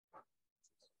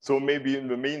So maybe in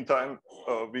the meantime,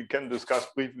 we can discuss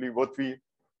briefly what we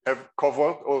have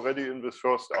covered already in this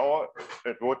first hour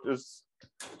and what is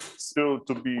still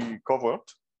to be covered,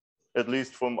 at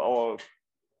least from our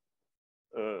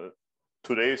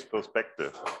today's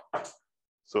perspective.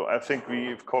 So I think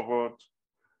we've covered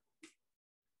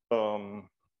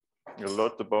a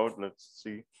lot about, let's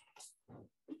see,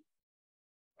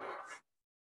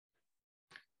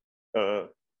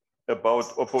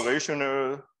 about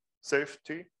operational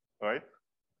safety, right?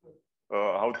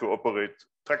 How to operate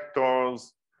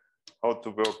tractors, how to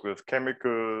work with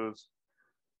chemicals,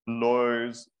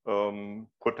 noise,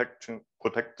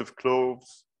 protective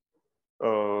clothes,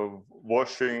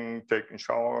 washing, taking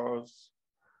showers,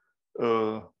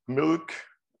 milk.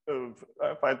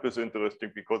 I find this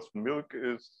interesting because milk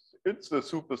it's a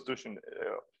superstition.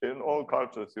 In all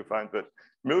cultures, you find that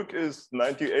milk is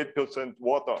 98%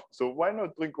 water. So why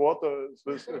not drink water?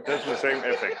 It has the same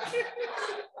effect.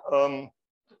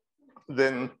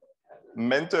 Then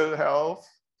mental health.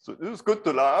 So it is good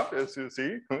to laugh, as you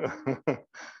see.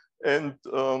 And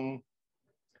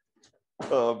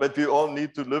but we all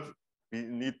need to live. We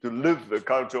need to live the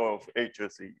culture of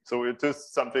HSE. So it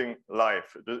is something live.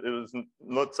 It is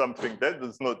not something that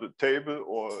is not a table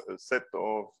or a set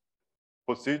of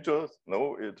procedures.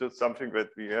 No, it is something that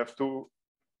we have to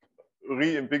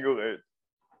reinvigorate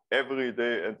every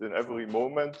day and in every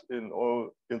moment in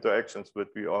all interactions that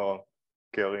we are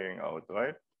carrying out,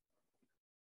 right?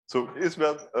 So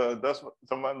does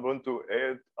someone want to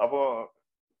add other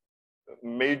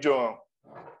major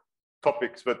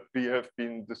topics that we have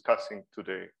been discussing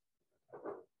today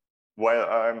while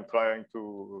I'm trying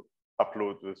to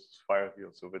upload this file here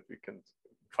so that we can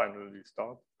finally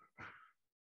start?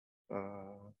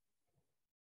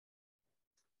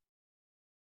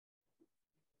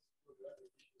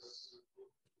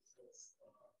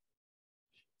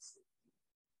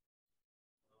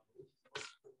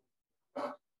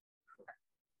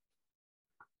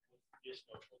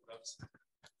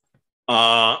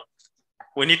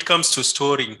 When it comes to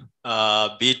storing,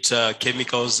 be it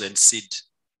chemicals and seed,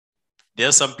 there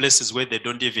are some places where they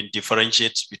don't even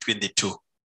differentiate between the two.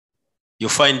 You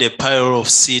find a pile of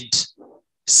seed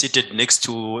seated next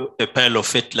to a pile of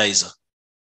fertilizer,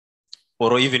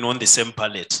 or even on the same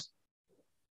pallet,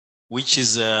 which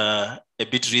is a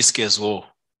bit risky as well.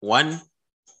 One,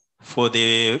 for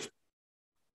the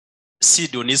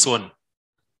seed on its own,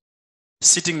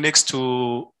 sitting next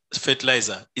to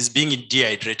fertilizer is being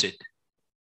dehydrated.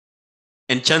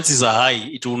 And chances are high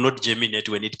it will not germinate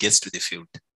when it gets to the field.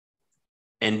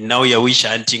 And now you're wish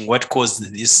hunting what caused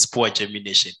this poor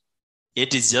germination.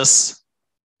 It is just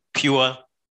pure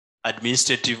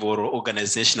administrative or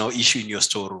organizational issue in your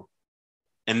storeroom.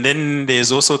 And then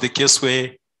there's also the case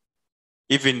where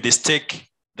even the stake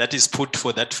that is put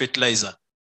for that fertilizer,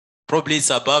 probably it's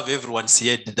above everyone's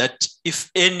head that if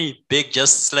any bag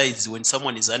just slides when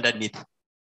someone is underneath,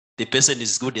 the person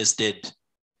is good as dead.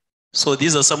 So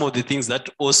these are some of the things that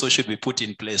also should be put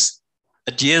in place.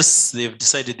 That yes, they've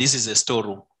decided this is a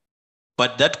storeroom,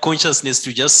 but that consciousness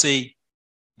to just say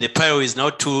the pile is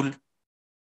now too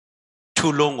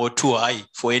long or too high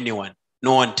for anyone.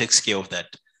 No one takes care of that.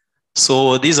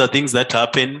 So these are things that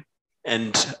happen,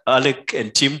 and Alec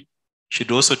and Tim should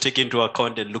also take into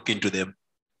account and look into them.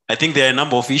 I think there are a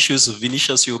number of issues.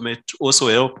 Vinicius, you might also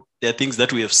help. There are things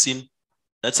that we have seen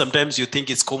that sometimes you think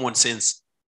it's common sense,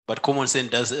 but common sense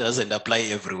doesn't apply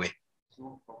everywhere.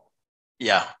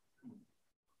 Yeah.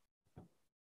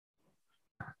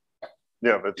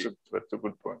 Yeah, that's a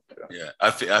good point. Yeah, I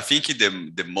think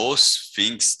the most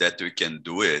things that we can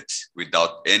do it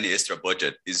without any extra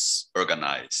budget is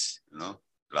organize. You know,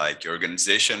 like your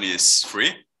organization is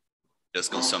free,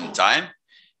 just consume time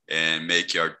and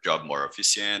make your job more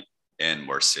efficient and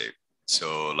more safe.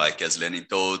 So, like as Lenin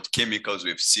told, chemicals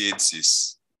with seeds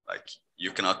is like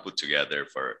you cannot put together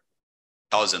for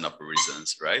thousands of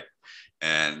reasons, right?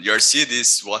 And your seed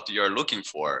is what you're looking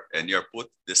for, and you're put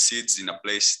the seeds in a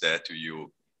place that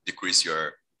you decrease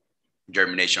your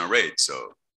germination rate.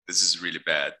 So this is really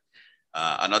bad.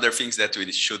 Another things that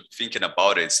we should thinking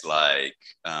about is like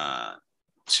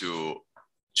to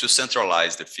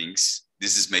centralize the things.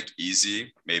 This is make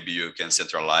easy. Maybe you can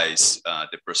centralize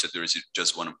the procedures with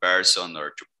just one person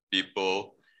or two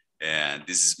people, and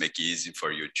this is make it easy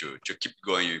for you to keep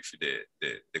going with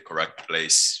the correct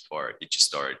place for each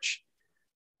storage.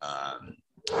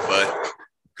 But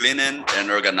cleaning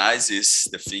and organize is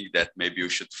the thing that maybe you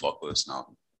should focus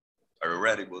now. Are you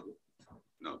ready, Budu?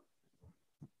 No.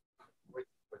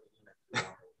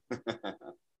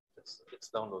 It's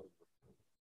downloaded.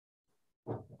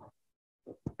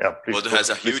 Yeah, please. Bordeaux has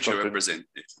a huge representation.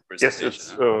 Yes,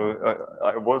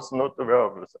 I was not aware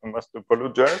of this. I must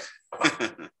apologize.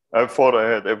 I thought I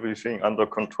had everything under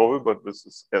control, but this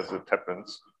is as it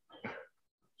happens.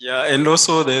 Yeah, and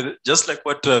also just like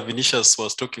what Vinicius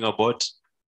was talking about,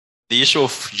 the issue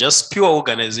of just pure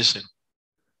organization.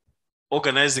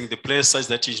 Organizing the place such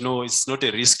that, you know, it's not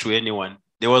a risk to anyone.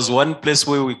 There was one place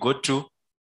where we got to,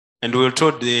 and we were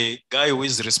told the guy who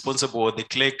is responsible, or the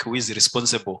clerk who is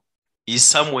responsible, is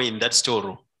somewhere in that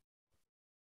storeroom.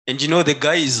 And you know, the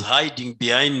guy is hiding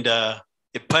behind a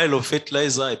pile of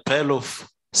fertilizer, a pile of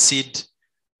seed.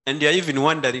 And you're even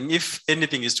wondering if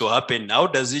anything is to happen, how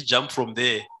does he jump from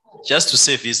there just to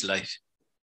save his life?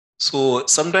 So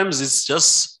sometimes it's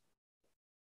just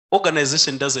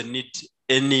organization doesn't need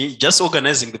any, just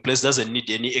organizing the place doesn't need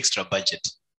any extra budget.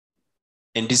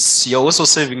 And you're also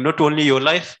saving not only your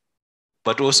life,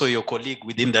 but also your colleague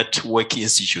within that work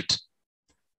institute.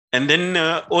 And then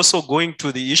also going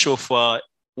to the issue of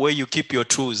where you keep your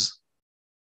tools.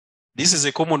 This is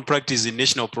a common practice in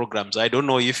national programs. I don't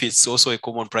know if it's also a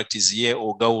common practice here,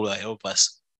 or Gaul will help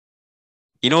us.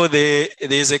 You know,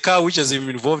 there's a car which has been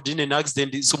involved in an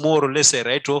accident. It's more or less a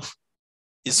write-off.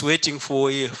 It's waiting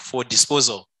for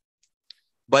disposal.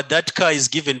 But that car is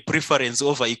given preference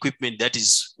over equipment that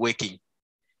is working.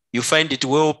 You find it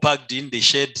well packed in the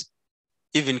shed,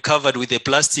 even covered with a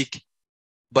plastic.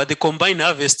 But the combined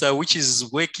harvester, which is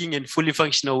working and fully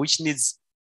functional, which needs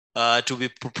to be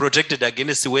protected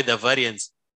against weather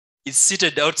variance, is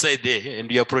seated outside there, and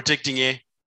you are protecting a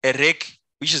rake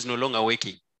which is no longer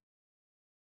working.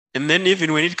 And then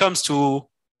even when it comes to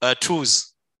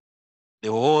tools,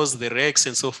 the hose, the rakes,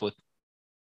 and so forth,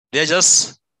 they're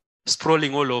just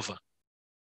sprawling all over.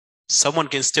 Someone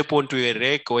can step onto a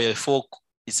rake or a fork,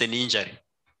 it's an injury.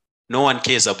 No one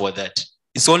cares about that.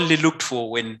 It's only looked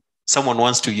for when someone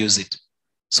wants to use it.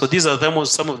 So these are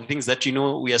some of the things that, you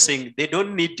know, we are saying they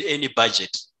don't need any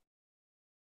budget.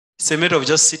 It's a matter of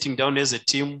just sitting down as a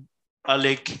team,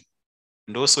 Alec,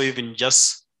 and also even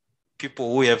just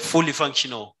people who have fully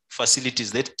functional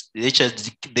facilities that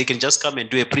they can just come and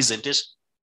do a presentation,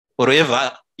 or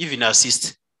ever even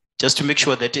assist, just to make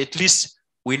sure that at least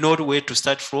we know where to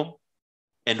start from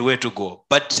and where to go.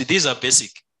 But these are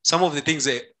basic. Some of the things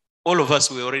that all of us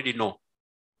we already know,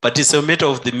 but it's a matter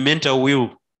of the mental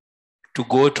will to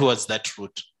go towards that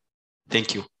route.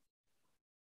 Thank you.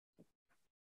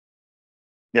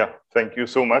 Yeah, thank you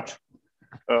so much.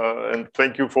 And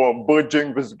thank you for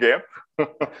bridging this gap.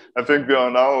 I think we are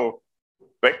now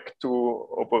back to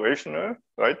operational,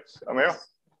 right, Amir?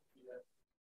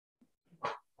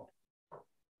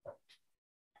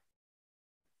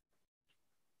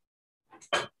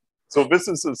 So this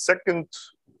is the second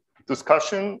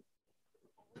discussion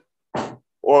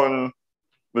on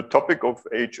the topic of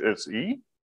HSE.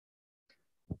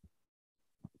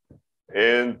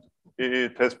 And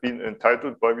it has been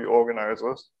entitled by the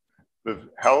organizers with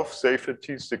Health,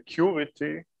 Safety,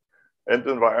 Security, and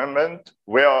Environment.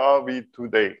 Where are we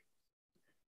today?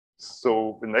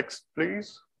 So the next,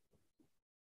 please.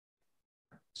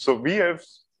 So we have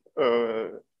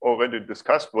already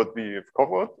discussed what we have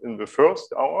covered in the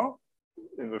first hour,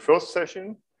 in the first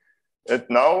session. And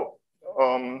now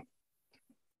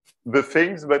the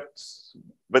things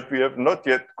that we have not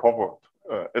yet covered,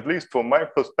 at least from my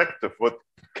perspective, what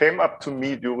came up to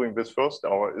me during this first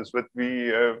hour is that we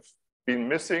have been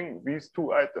missing these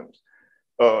two items.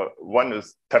 One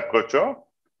is temperature.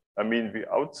 I mean,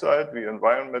 the outside, the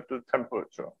environmental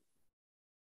temperature.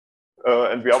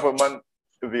 And the other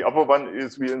one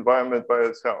is the environment by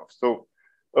itself. So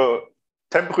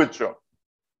temperature.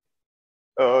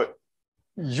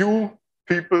 You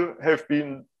people have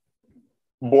been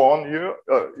born here,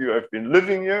 you have been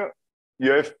living here,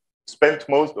 you have spent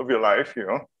most of your life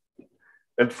here.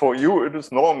 And for you, it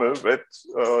is normal that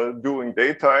during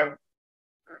daytime,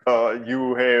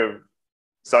 you have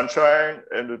sunshine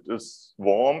and it is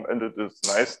warm and it is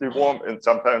nicely warm. And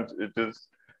sometimes it is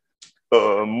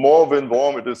more than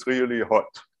warm, it is really hot.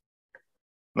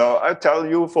 Now, I tell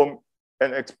you from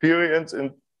an experience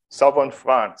in southern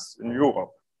France, in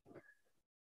Europe,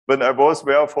 when I was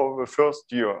there for the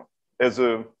first year as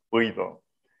a breeder.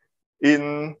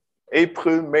 In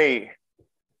April, May,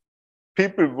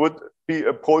 people would be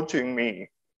approaching me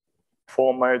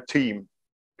for my team.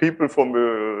 People from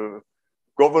the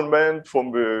government,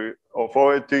 from the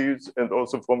authorities, and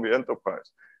also from the enterprise,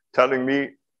 telling me,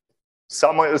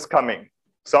 summer is coming,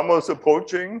 summer is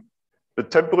approaching, the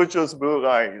temperatures will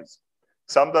rise.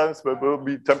 Sometimes there will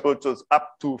be temperatures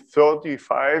up to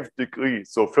 35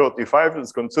 degrees. So 35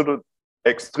 is considered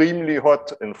extremely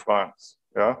hot in France.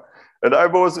 Yeah? And I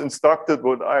was instructed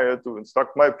what I had to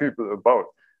instruct my people about.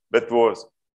 that was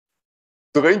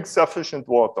drink sufficient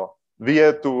water. We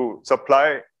had to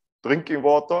supply drinking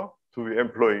water to the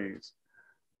employees.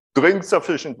 Drink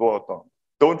sufficient water.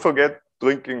 Don't forget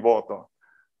drinking water.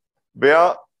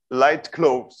 Wear light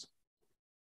clothes.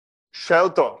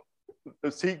 Shelter.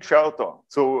 Seek shelter.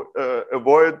 So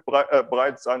avoid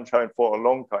bright sunshine for a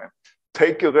long time.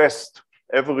 Take a rest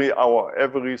every hour,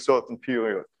 every certain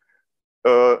period.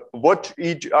 Watch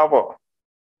each other.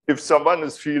 If someone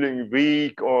is feeling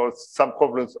weak or some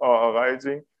problems are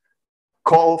arising,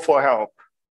 call for help.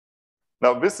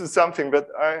 Now, this is something that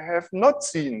I have not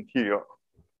seen here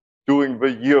during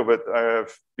the year that I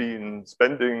have been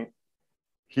spending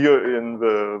here in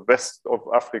the west of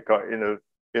Africa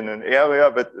in an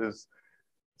area that is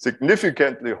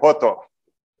significantly hotter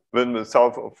than the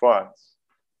south of France.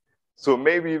 So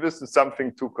maybe this is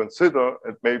something to consider,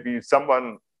 and maybe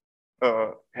someone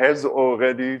has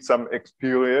already some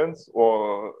experience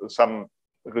or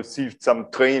received some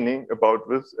training about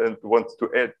this and wants to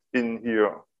add in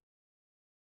here.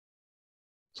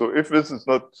 So if this is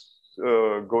not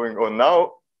going on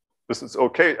now, this is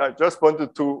okay. I just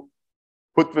wanted to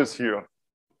put this here.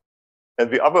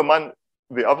 And the other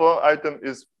item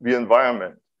is the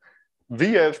environment.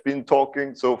 We have been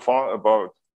talking so far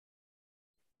about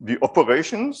the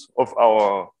operations of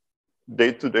our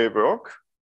day-to-day work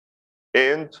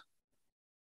and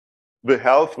the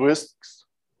health risks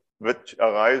which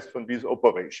arise from these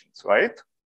operations, right?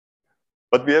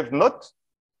 But we have not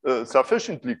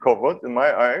sufficiently covered, in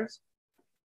my eyes,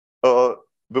 the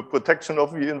protection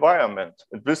of the environment.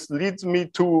 And this leads me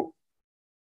to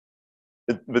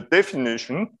the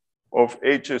definition of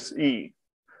HSE.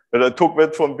 And I took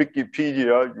that from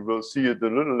Wikipedia. You will see it a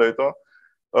little later.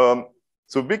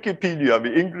 So Wikipedia,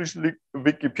 the English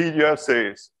Wikipedia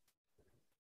says,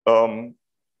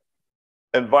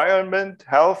 environment,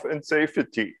 health, and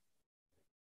safety.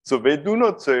 So they do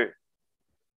not say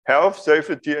health,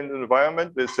 safety, and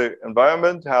environment. They say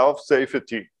environment, health,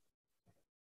 safety.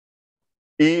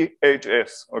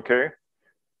 EHS, okay,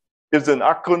 is an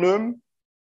acronym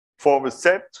for the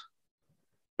set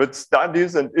that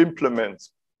studies and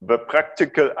implements the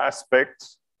practical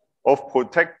aspects of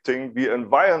protecting the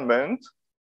environment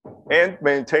and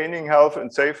maintaining health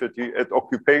and safety at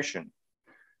occupation.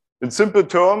 In simple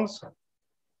terms,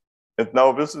 and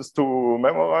now this is to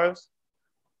memorize,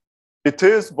 it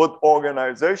is what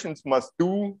organizations must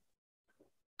do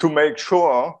to make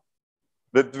sure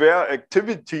that their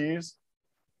activities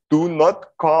do not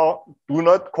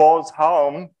cause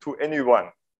harm to anyone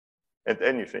and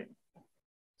anything.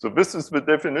 So this is the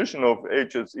definition of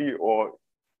HSE or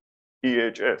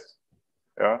EHS.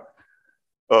 Yeah?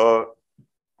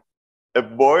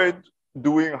 Avoid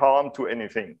doing harm to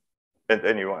anything and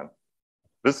anyone.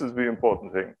 This is the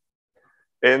important thing.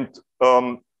 And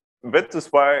that is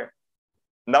why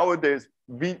nowadays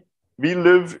we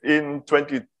live in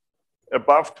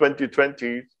above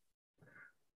 2020,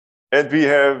 and we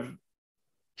have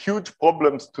huge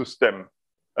problems to stem.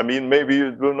 I mean, maybe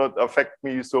it will not affect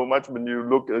me so much when you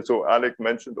look, so Alec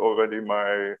mentioned already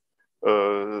my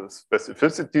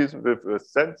specificities with a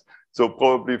sense. So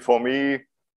probably for me,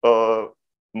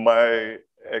 my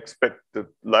expected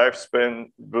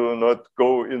lifespan will not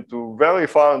go into very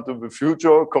far into the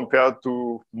future compared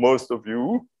to most of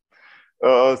you.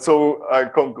 So I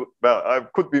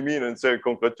could be mean and say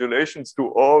congratulations to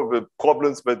all the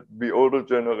problems that the older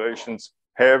generations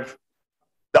have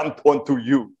dumped onto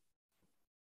you.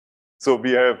 So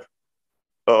we have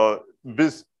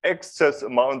this excess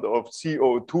amount of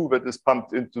CO2 that is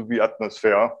pumped into the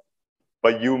atmosphere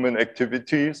by human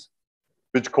activities,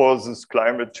 which causes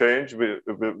climate change with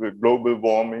global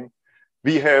warming.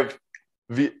 We have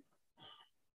the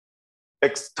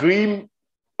extreme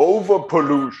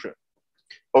overpollution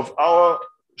of our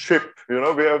ship. You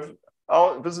know, we have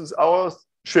this is our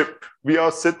ship. We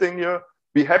are sitting here.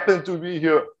 We happen to be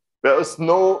here. There is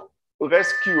no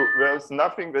rescue. There is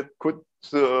nothing that could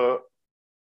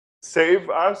save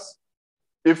us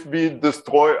if we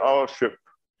destroy our ship.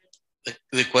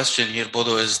 The question here,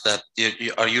 Bodo, is that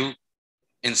are you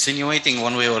insinuating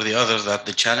one way or the other that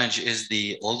the challenge is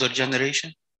the older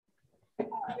generation?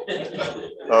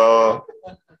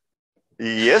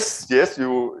 Yes,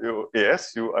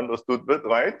 you understood that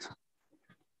right.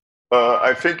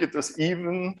 I think it is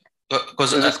even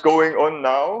because it is going on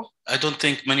now. I don't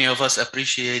think many of us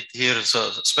appreciate here, so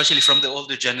especially from the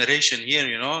older generation here,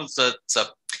 you know,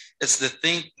 it's the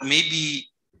thing. Maybe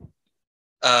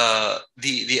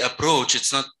the approach.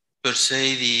 It's not per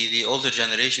se the older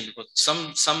generation, because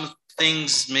some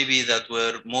things maybe that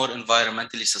were more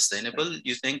environmentally sustainable,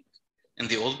 you think, in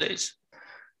the old days.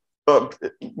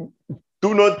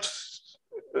 Do not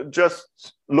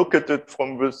just look at it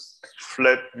from this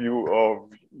flat view of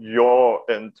your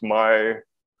and my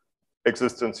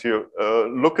existence here.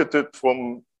 Look at it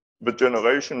from the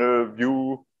generational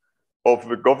view of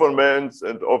the governments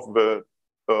and of the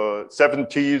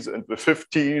 70s and the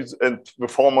 50s and the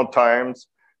former times,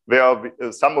 where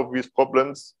some of these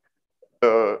problems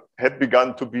had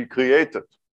begun to be created.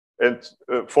 And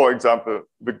for example,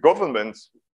 the governments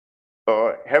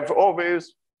have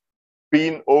always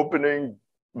been opening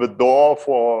the door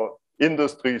for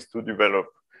industries to develop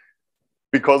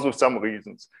because of some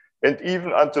reasons. And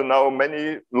even until now,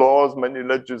 many laws, many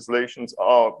legislations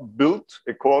are built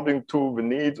according to the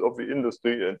needs of the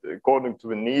industry and according to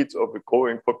the needs of the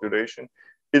growing population,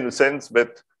 in the sense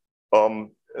that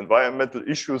environmental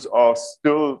issues are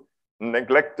still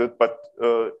neglected, but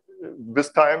this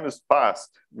time is past.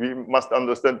 We must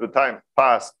understand the time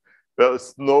past. There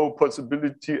is no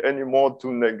possibility anymore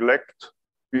to neglect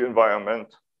the environment.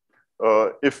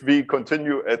 If we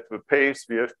continue at the pace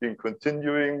we have been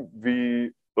continuing,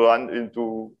 we run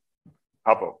into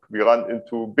havoc. We run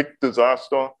into big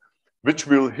disaster, which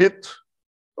will hit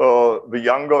the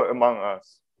younger among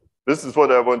us. This is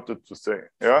what I wanted to say.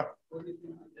 Yeah.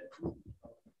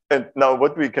 And now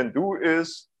what we can do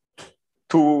is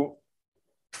to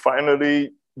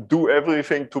finally do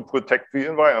everything to protect the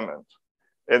environment,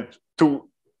 and to,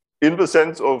 in the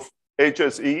sense of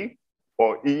HSE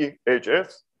or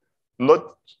EHS,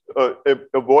 not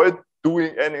avoid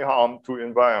doing any harm to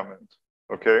environment.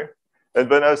 Okay. And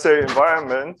when I say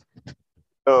environment,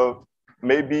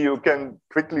 maybe you can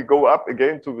quickly go up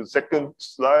again to the second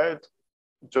slide.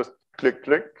 Just click,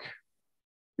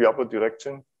 the other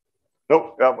direction.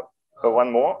 No,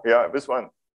 one more. Yeah, this one.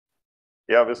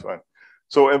 Yeah, this one.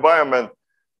 So environment.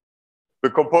 The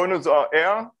components are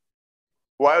air,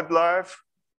 wildlife,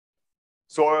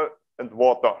 soil, and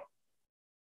water.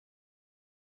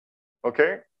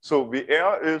 Okay, so the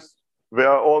air is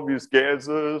where all these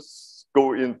gases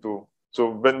go into. So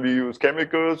when we use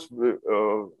chemicals,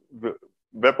 the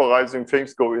vaporizing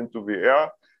things go into the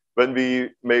air. When we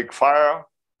make fire,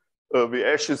 the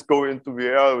ashes go into the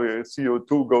air, the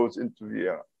CO2 goes into the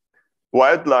air.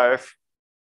 Wildlife,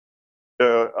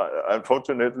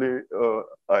 unfortunately,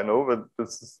 I know that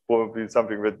this is probably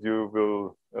something that you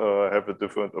will have a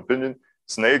different opinion.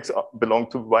 Snakes belong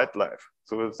to wildlife.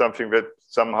 So it's something that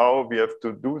somehow we have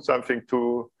to do something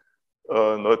to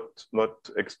not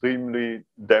extremely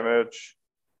damage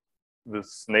the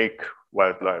snake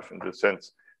wildlife in this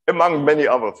sense, among many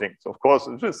other things. Of course,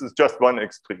 this is just one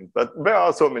extreme, but there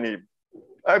are so many.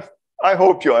 I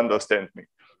hope you understand me.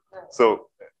 So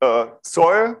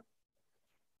soil,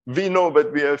 we know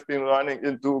that we have been running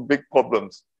into big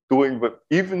problems doing the,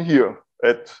 even here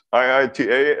at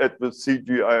EiB-IITA, at the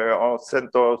CGIAR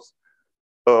centers,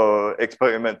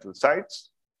 experimental sites.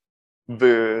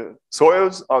 The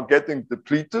soils are getting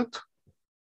depleted.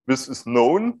 This is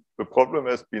known. The problem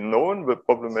has been known. The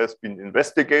problem has been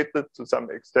investigated to some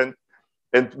extent.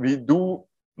 And we do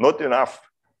not enough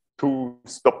to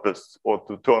stop this or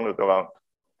to turn it around.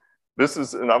 This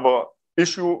is another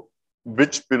issue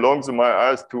which belongs in my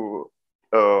eyes to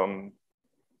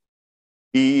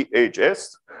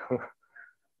EHS.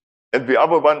 And the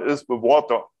other one is the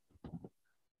water.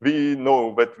 We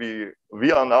know that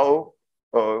we are now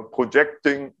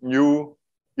projecting new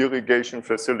irrigation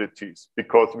facilities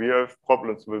because we have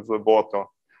problems with the water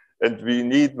and we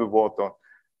need the water.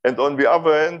 And on the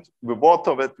other hand, the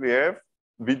water that we have,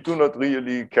 we do not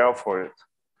really care for it.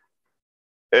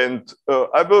 And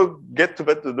I will get to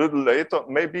that a little later.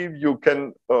 Maybe you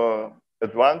can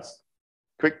advance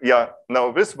quick. Yeah,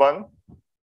 now this one,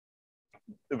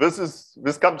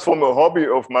 this comes from a hobby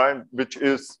of mine, which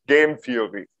is game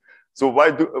theory. So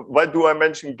why do I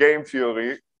mention game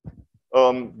theory?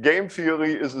 Game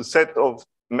theory is a set of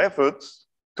methods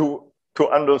to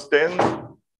understand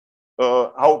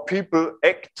how people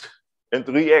act and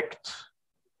react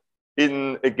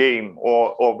in a game,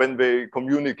 or when they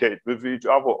communicate with each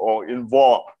other, or in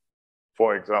war,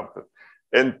 for example.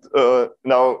 And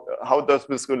now, how does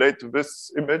this relate to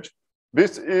this image?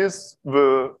 This is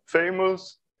the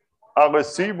famous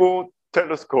Arecibo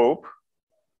telescope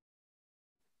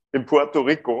in Puerto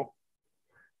Rico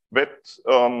that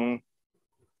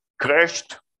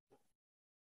crashed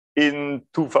in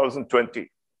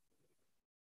 2020.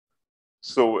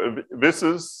 So this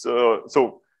is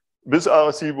this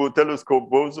Arecibo telescope.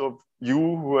 Those of you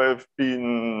who have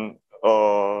been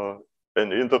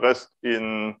an interest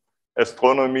in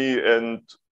astronomy and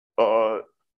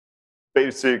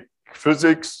basic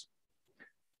physics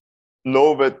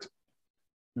know that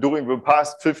during the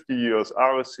past 50 years,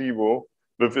 Arecibo,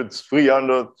 with its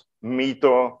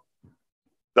 300-meter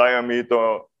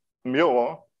diameter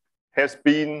mirror has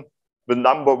been the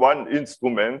 #1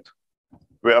 instrument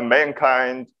where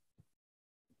mankind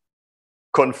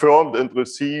confirmed and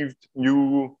received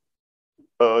new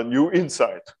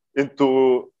insight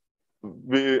into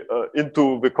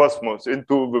the cosmos,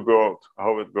 into the world,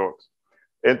 how it works.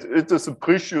 And it is a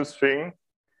precious thing,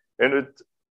 and it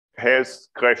has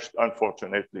crashed,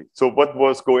 unfortunately. So what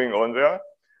was going on there?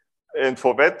 And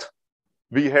for that,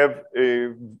 we have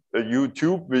a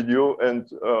YouTube video,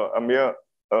 and Amir,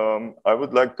 I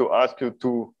would like to ask you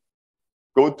to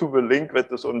go to the link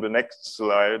that is on the next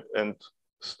slide and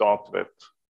start that,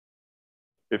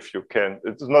 if you can.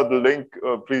 It is not a link,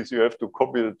 please, you have to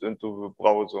copy it into the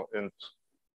browser and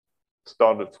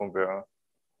start it from there.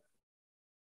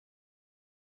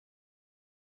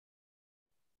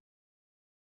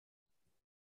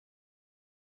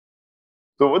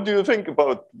 So what do you think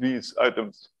about these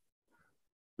items?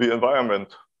 The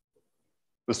environment,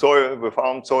 the soil, the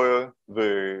farm soil,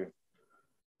 the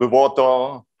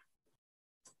water.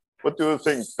 What do you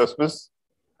think? Does this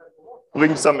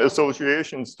bring some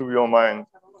associations to your mind?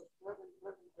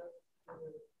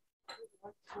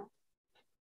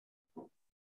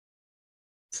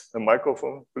 A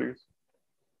microphone, please.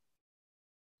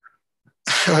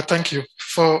 Thank you.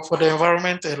 For the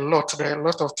environment, there are a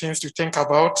lot of things to think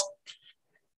about.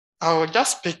 I will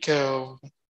just pick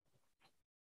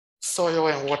soil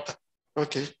and water.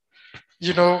 Okay.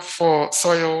 You know, for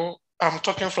soil, I'm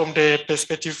talking from the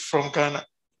perspective from Ghana.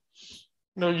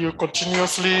 You know, you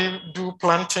continuously do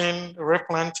planting,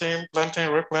 replanting, planting,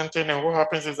 replanting, and what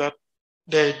happens is that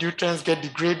the nutrients get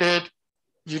degraded.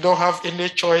 You don't have any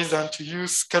choice than to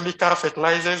use chemical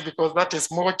fertilizers because that is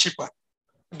more cheaper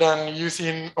than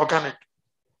using organic.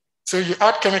 So you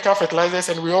add chemical fertilizers,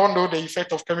 and we all know the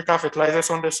effect of chemical fertilizers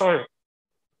on the soil.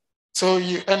 So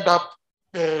you end up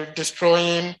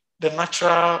destroying the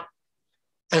natural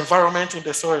environment in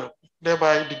the soil,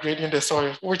 thereby degrading the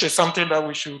soil, which is something that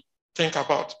we should think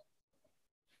about.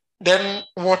 Then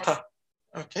water,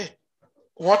 okay.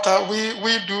 Water,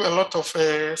 we do a lot of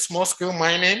small-scale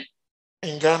mining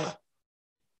in Ghana.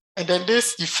 And then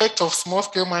this effect of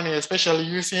small-scale mining, especially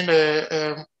using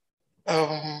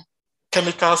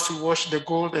chemicals to wash the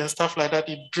gold and stuff like that,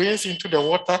 it drains into the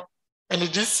water, and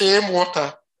it's this same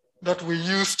water that we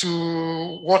use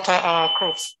to water our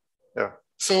crops. Yeah.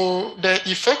 So the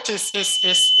effect is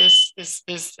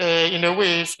in a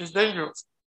way is dangerous.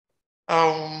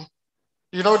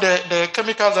 You know, the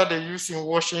chemicals that they use in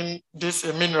washing these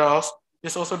minerals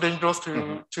is also dangerous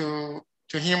to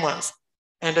humans.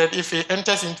 And that if it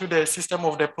enters into the system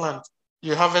of the plant,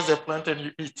 you harvest the plant and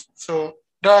you eat. So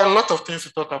there are a lot of things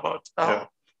to talk about. I'll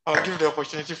give the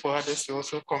opportunity for others to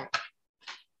also comment.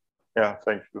 Yeah,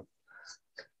 thank you.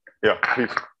 Yeah, please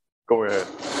go ahead.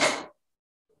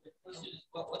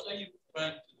 What are you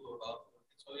trying to do about it?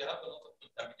 So you have a lot of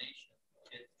contamination.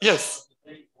 Yes.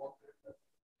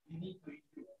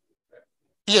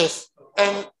 Yes,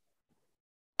 and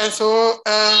so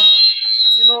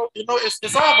you know,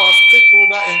 it's all about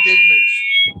stakeholder engagement.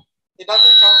 It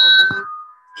doesn't come from only.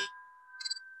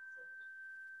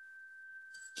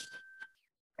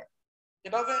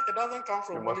 It doesn't come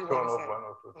from only one side.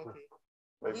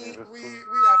 Okay. We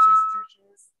as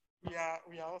institutions,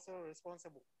 we are also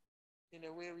responsible. In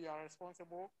a way, we are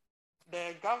responsible.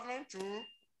 The government too.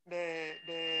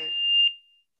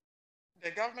 The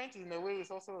government, in a way,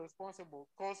 is also responsible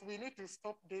because we need to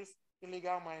stop this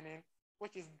illegal mining,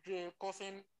 which is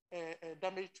causing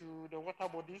damage to the water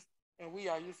bodies, and we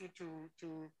are using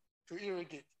to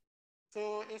irrigate.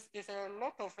 So it's a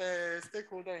lot of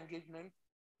stakeholder engagement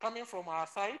coming from our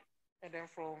side, and then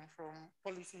from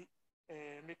policy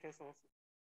makers also.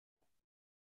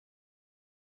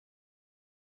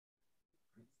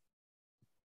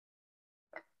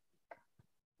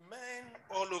 Men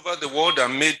all over the world that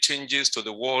made changes to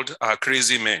the world are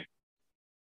crazy men.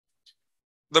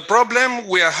 The problem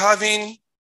we are having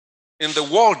in the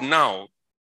world now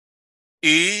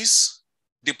is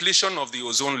depletion of the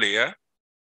ozone layer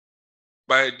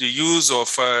by the use of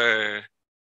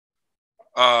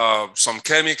some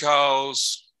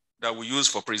chemicals that we use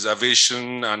for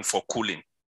preservation and for cooling.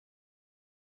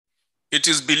 It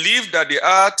is believed that the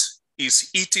earth is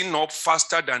heating up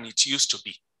faster than it used to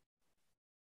be.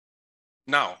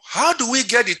 Now, how do we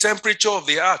get the temperature of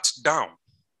the earth down?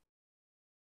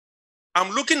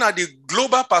 I'm looking at the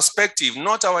global perspective,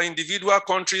 not our individual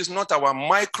countries, not our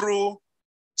micro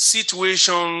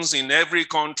situations in every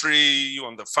country,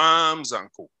 on the farms and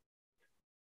co.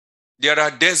 There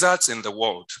are deserts in the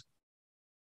world.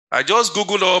 I just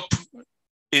Googled up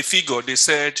a figure. They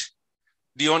said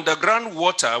the underground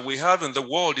water we have in the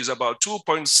world is about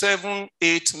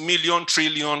 2.78 million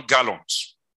trillion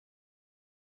gallons.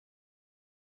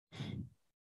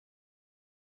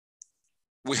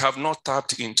 We have not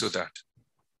tapped into that.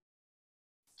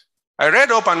 I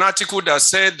read up an article that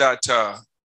said that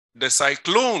the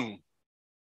cyclone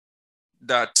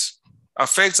that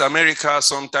affects America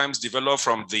sometimes develop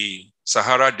from the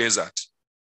Sahara Desert.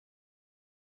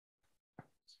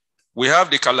 We have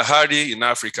the Kalahari in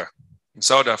Africa, in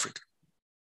South Africa.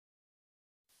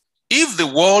 If the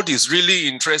world is really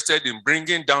interested in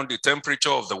bringing down the temperature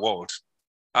of the world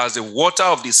as the water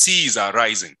of the seas are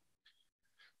rising,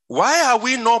 why are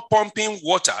we not pumping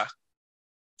water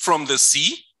from the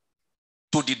sea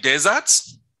to the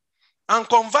deserts and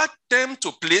convert them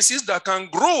to places that can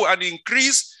grow and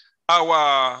increase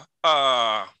our,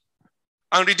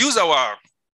 and reduce our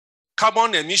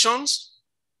carbon emissions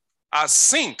as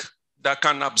sink that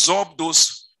can absorb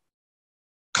those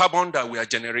carbon that we are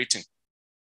generating?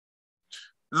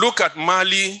 Look at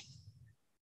Mali,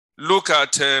 look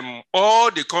at all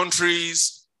the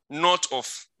countries north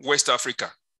of West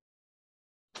Africa,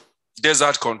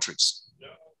 desert countries.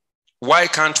 Why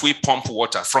can't we pump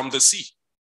water from the sea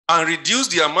and reduce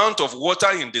the amount of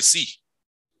water in the sea?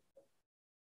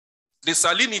 The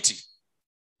salinity.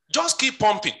 Just keep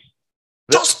pumping.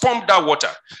 Just pump that water.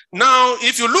 Now,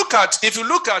 if you look at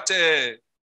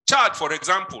Chad, for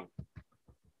example,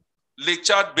 Lake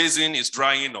Chad Basin is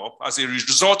drying up as a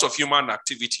result of human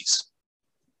activities.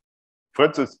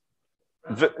 Francis,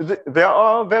 there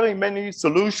are very many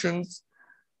solutions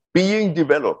being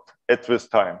developed at this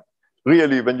time.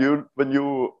 Really, when you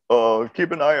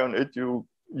keep an eye on it, you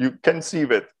can see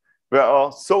that there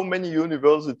are so many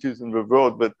universities in the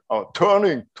world that are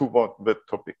turning toward that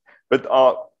topic, that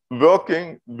are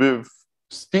working with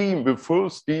steam, with full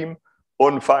steam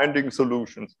on finding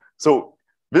solutions. So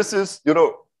this is,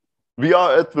 we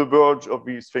are at the verge of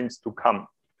these things to come.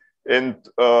 And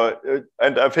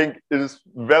I think it is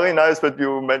very nice that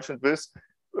you mentioned this.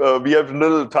 We have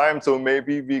little time, so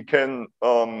maybe we can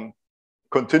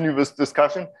continue this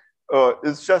discussion.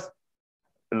 It's just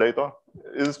later.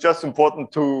 It's just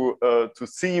important to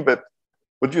see that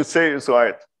what you say is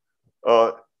right.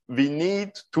 We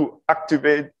need to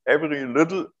activate every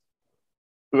little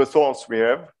resource we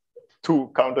have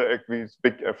to counteract these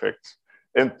big effects.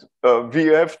 And we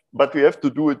have to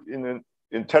do it in an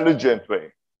intelligent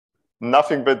way.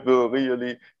 Nothing that will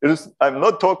really, I'm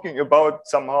not talking about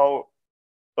somehow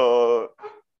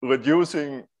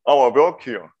reducing our work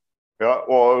here, yeah,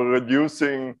 or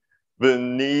reducing the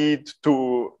need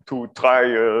to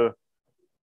trial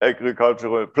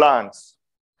agricultural plants,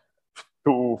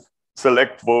 to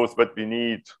select those that we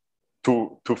need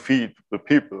to feed the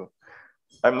people.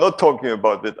 I'm not talking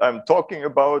about it. I'm talking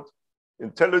about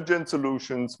intelligent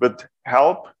solutions that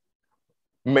help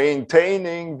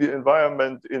maintaining the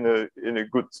environment in a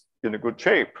good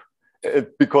shape,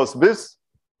 because this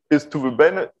is to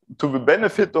the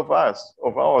benefit of us,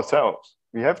 of ourselves.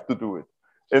 We have to do it.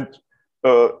 And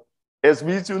as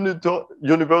these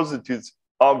universities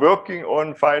are working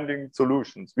on finding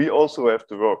solutions, we also have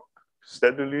to work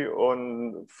steadily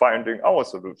on finding our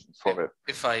solutions for it.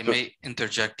 If I may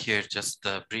interject here just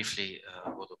briefly,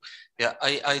 Bodo. Yeah,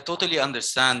 I totally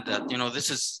understand that, this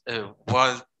is a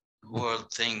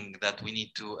world thing that we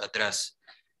need to address.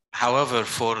 However,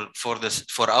 for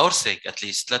our sake, at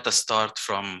least, let us start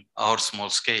from our small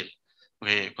scale.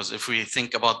 Okay, because if we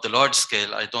think about the large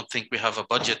scale, I don't think we have a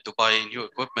budget to buy new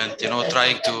equipment,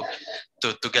 trying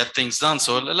to get things done.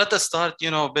 So let us start,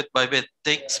 bit by bit,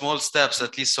 take small steps,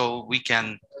 at least so we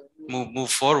can move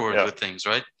forward with things,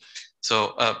 right?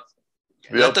 So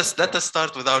let us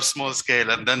start with our small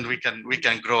scale, and then we can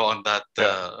grow on that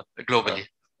globally.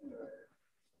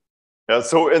 Yeah.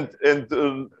 So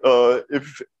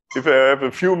if I have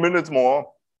a few minutes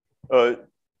more,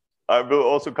 I will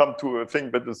also come to a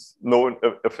thing that is known,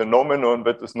 a phenomenon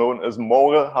that is known as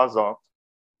moral hazard.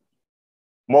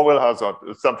 Moral hazard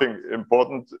is something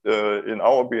important in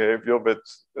our behavior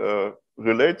that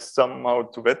relates somehow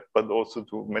to that, but also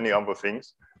to many other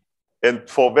things. And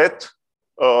for that,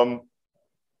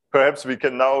 perhaps we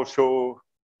can now show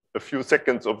a few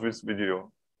seconds of this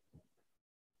video.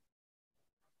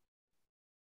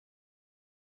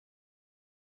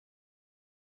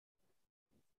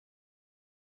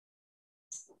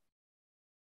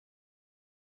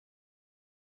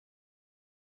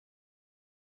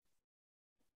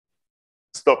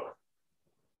 Stop.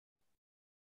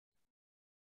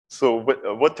 So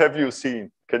what have you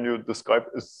seen? Can you describe?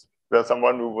 Is there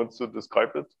someone who wants to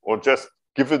describe it, or just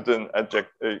give it an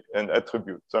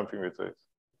attribute, something with it?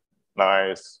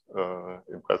 Nice,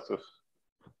 impressive.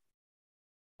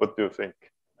 What do you think?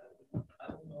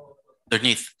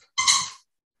 Underneath.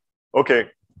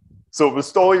 Okay, so the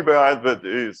story behind that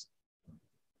is,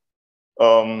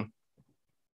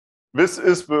 this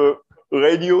is the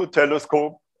radio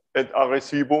telescope at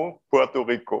Arecibo, Puerto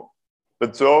Rico,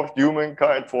 that served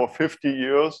humankind for 50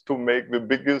 years to make the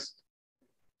biggest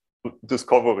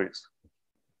discoveries,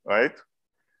 right?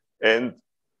 And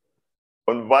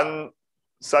on one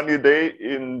sunny day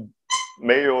in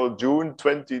May or June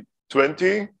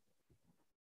 2020,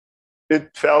 it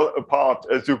fell apart,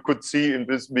 as you could see in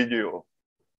this video.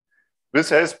 This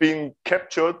has been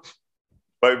captured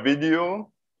by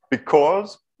video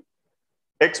because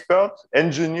experts,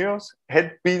 engineers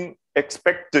had been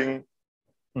expecting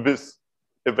this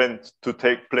event to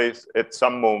take place at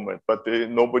some moment, but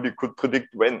nobody could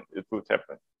predict when it would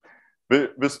happen.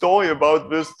 The story about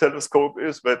this telescope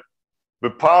is that the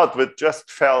part that just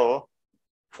fell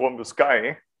from the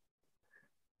sky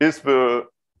is the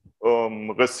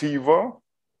receiver.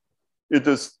 It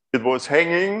was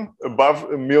hanging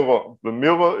above a mirror. The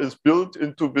mirror is built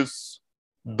into this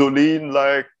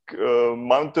Dolin-like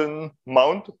mountain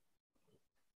mount.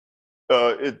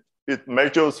 It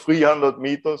measures 300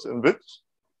 meters in width.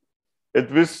 And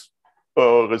this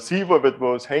receiver that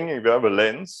was hanging there, the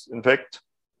lens, in fact,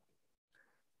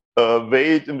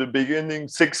 weighed in the beginning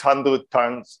 600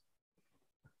 tons.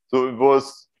 So it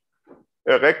was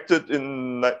erected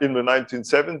in the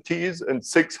 1970s, and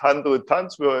 600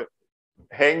 tons were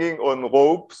hanging on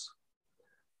ropes,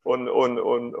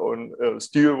 on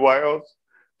steel wires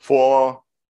for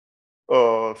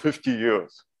 50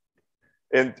 years.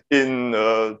 And in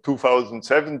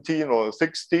 2017 or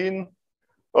 16,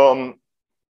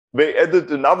 they added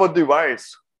another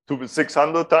device to the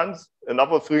 600 tons,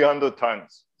 another 300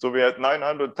 tons. So we had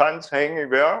 900 tons hanging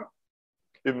there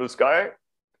in the sky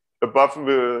above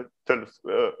the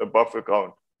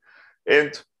ground.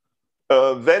 And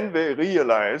then they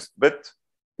realized that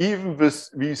even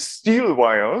these steel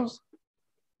wires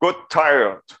got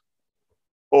tired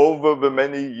over the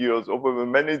many years, over the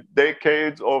many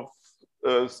decades of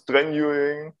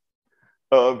strenuing.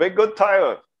 They got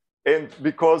tired. And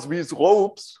because these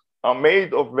ropes are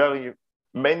made of very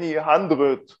many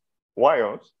hundred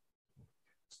wires,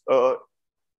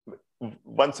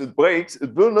 once it breaks,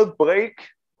 it will not break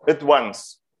at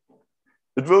once.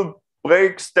 It will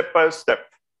break step by step.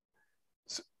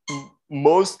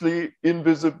 Mostly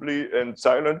invisibly and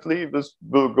silently, this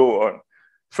will go on.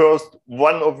 First,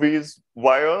 one of these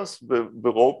wires, the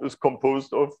rope is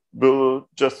composed of, will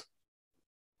just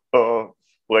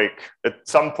break at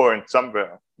some point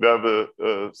somewhere where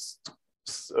the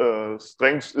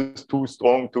strength is too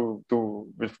strong to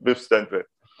withstand that.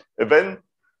 And then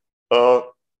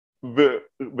the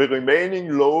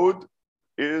remaining load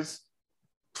is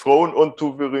thrown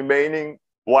onto the remaining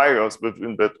wires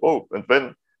within that rope. And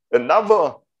then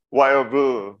another wire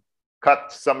will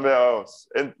cut somewhere else.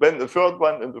 And then the third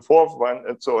one and the fourth one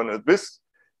and so on. And this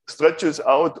stretches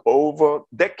out over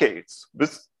decades.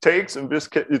 This takes, in this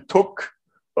case, it took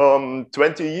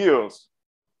 20 years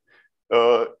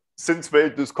since they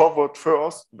discovered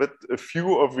first that a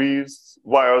few of these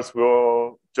wires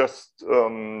were just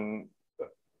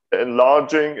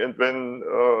enlarging and then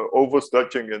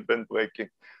overstretching and then breaking.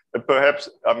 And perhaps,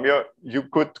 Amir, you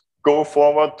could go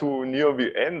forward to near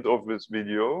the end of this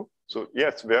video. So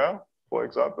yes, there, for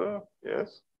example,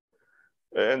 yes.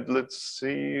 And let's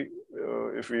see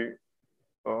if we,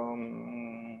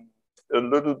 a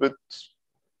little bit,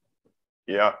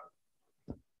 yeah.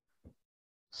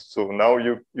 So now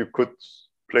you could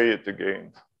play it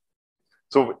again.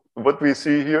 So what we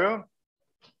see here,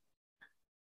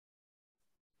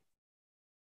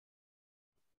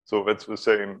 so that's the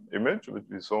same image that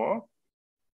we saw.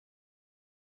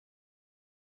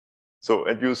 So,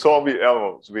 and you saw the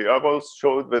arrows. The arrows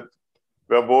showed that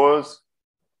there was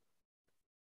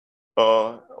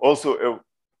also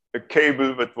a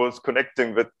cable that was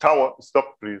connecting the tower.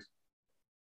 Stop, please.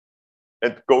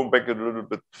 And go back a little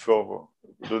bit further,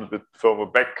 back, further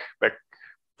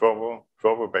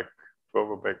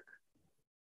back.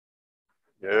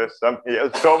 Yes,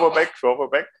 yes, further back.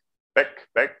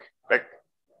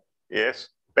 Yes,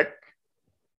 back.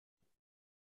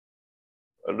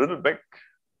 A little back.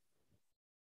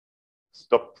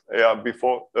 Stop. Yeah,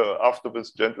 before, after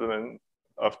this gentleman,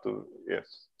 after,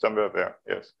 yes, somewhere there.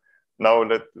 Yes. Now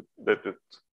let it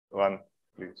run,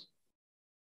 please.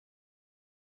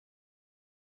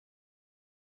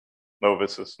 No,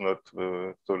 this is not.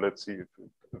 So let's see if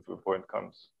the point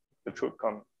comes. It should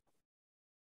come.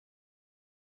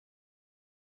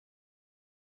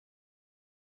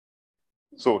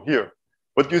 So here,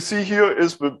 what you see here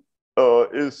is the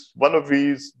is one of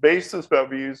these bases where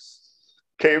these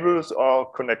cables are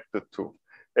connected to.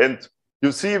 And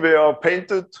you see they are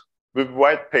painted with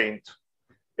white paint.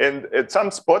 And at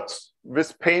some spots,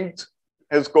 this paint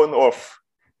has gone off.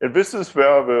 And this is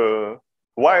where the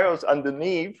wires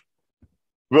underneath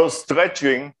were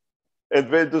stretching and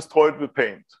they destroyed the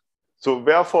paint. So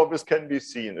therefore, this can be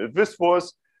seen. And this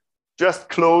was just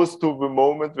close to the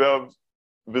moment where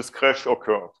this crash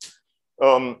occurred.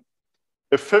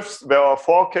 There are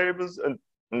 4 cables, and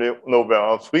no, there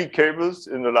are 3 cables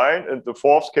in the line, and the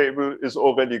 4th cable is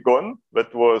already gone.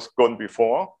 That was gone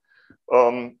before.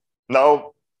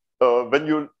 Now, when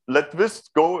you let this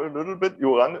go a little bit,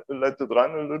 you let it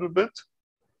run a little bit,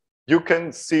 you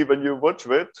can see, when you watch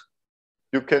it,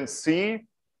 you can see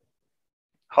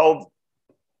how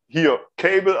here,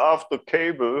 cable after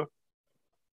cable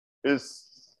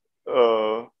is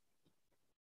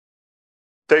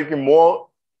taking more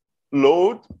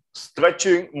load,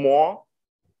 stretching more,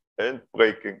 and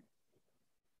breaking.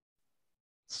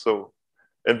 So,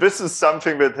 and this is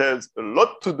something that has a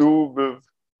lot to do with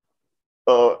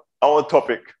our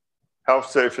topic, health,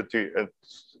 safety, and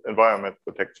environment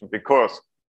protection, because,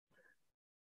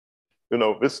 you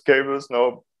know, this cable is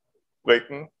now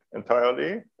breaking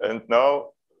entirely, and now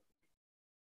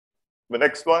the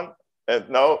next one, and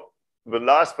now the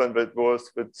last one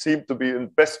that seemed to be in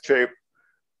best shape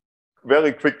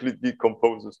very quickly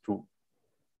decomposes too.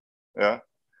 Yeah.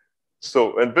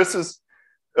 So, and this is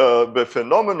the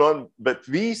phenomenon that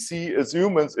we see as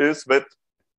humans, is that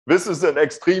this is an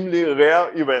extremely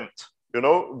rare event. You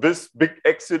know, this big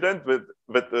accident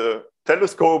that the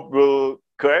telescope will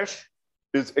crash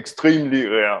is extremely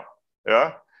rare.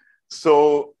 Yeah.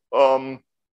 So, and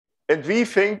we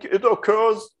think it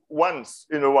occurs once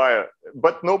in a while,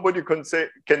 but nobody can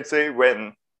say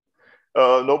when.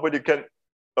 Nobody can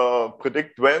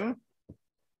predict when.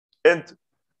 And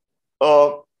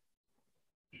so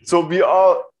we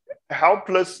are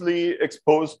helplessly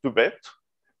exposed to that,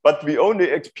 but the only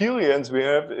experience we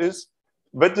have is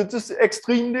that it is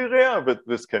extremely rare that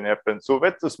this can happen. So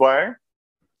that is why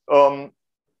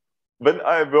when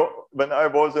I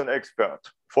was an expert,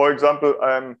 for example,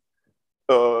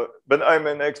 when I'm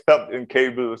an expert in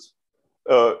cables,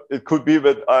 it could be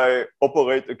that I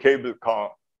operate a cable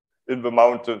car in the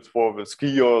mountains for the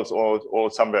skiers or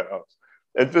somewhere else.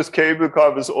 And this cable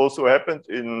car, this also happened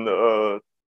in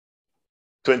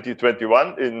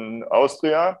 2021 in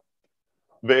Austria.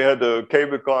 They had a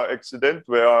cable car accident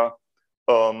where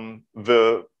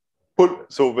there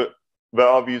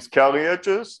are these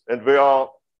carriages, and they are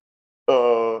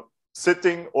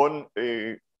sitting on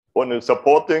a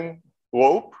supporting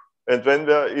rope, and then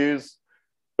there is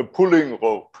a pulling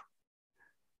rope.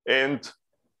 And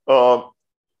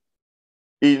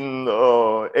in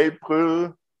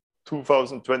April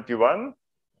 2021,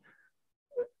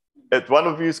 at one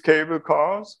of these cable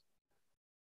cars,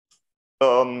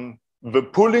 the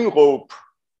pulling rope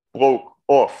broke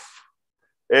off,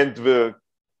 and the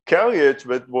carriage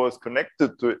that was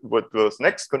connected to it, what was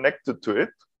next connected to it,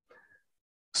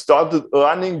 started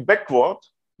running backward,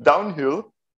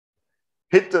 downhill,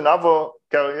 hit another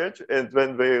carriage, and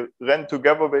when they ran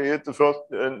together, they hit the first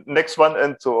next one,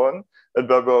 and so on. And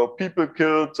there were people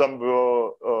killed, some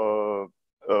were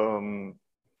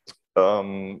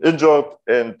injured,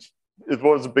 and it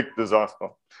was a big disaster.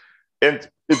 And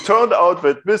it turned out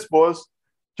that this was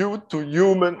due to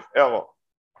human error.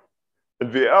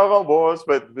 And the error was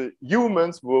that the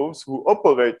humans, those who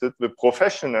operated, the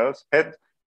professionals, had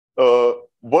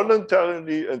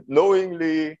voluntarily and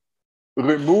knowingly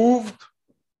removed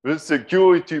the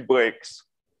security brakes.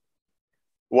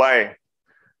 Why?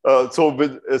 So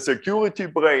a security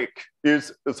brake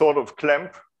is a sort of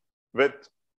clamp that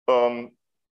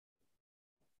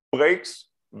brakes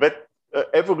that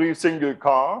every single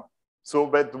car, so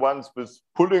that once this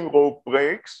pulling rope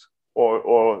breaks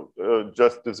or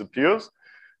just disappears,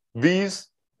 these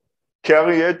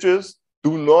carriages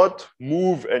do not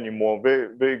move anymore.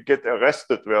 They get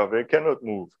arrested where they cannot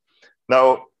move.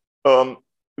 Now,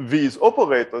 these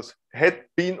operators had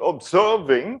been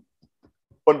observing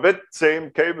on that same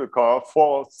cable car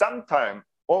for some time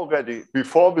already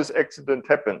before this accident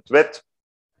happened, that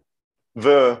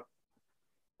the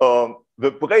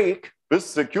brake, this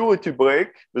security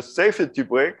brake, this safety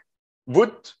brake,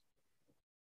 would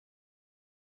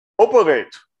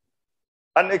operate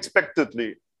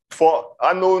unexpectedly for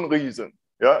unknown reason.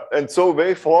 Yeah, and so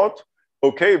they thought,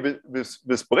 okay,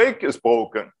 this brake is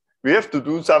broken. We have to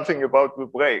do something about the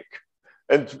brake.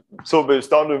 And so they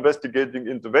started investigating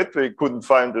into that. They couldn't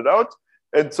find it out.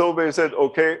 And so they said,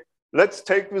 okay, let's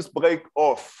take this brake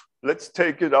off. Let's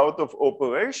take it out of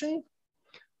operation.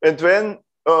 And then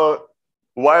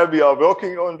while we are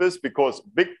working on this, because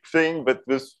big thing that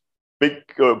this big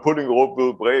pulling rope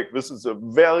will break, this is a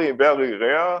very, very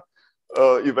rare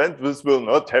event. This will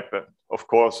not happen, of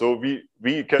course. So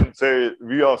we can say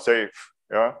we are safe.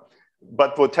 Yeah.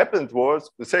 But what happened was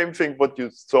the same thing what you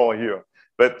saw here.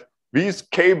 But these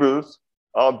cables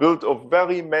are built of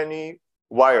very many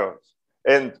wires.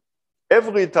 And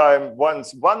every time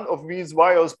once one of these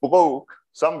wires broke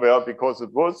somewhere because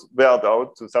it was weared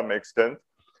out to some extent,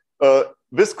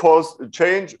 this caused a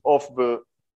change of the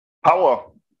power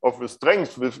of the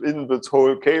strength within this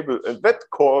whole cable. And that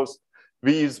caused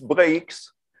these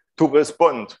breaks to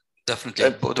respond. Definitely.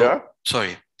 And, yeah?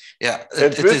 Sorry. Yeah.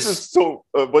 And this is so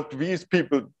what these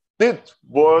people did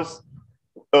was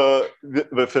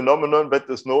the phenomenon that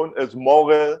is known as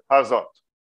moral hazard.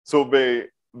 So they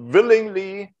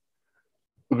willingly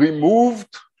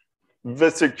removed the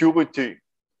security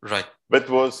that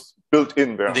was built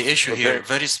in there. The issue here,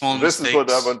 very small mistakes. This is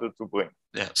what I wanted to bring.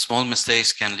 Yeah, small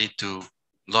mistakes can lead to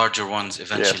larger ones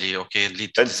eventually, okay,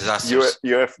 lead to disasters.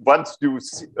 You have, once you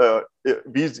see,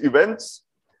 these events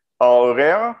are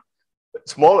rare,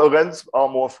 small events are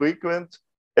more frequent,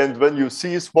 and when you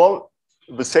see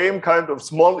the same kind of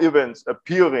small events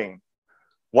appearing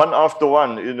one after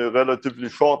one in a relatively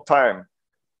short time,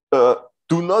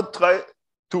 do not try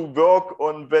to work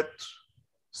on that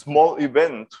small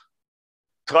event.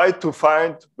 Try to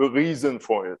find the reason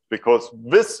for it, because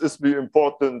this is the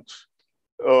important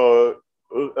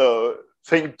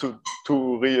thing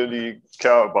to really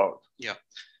care about. Yeah,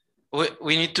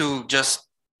 we need to just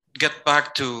get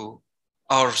back to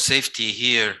our safety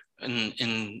here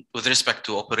with respect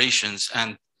to operations,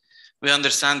 and we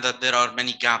understand that there are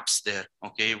many gaps there.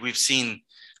 Okay, we've seen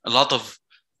a lot of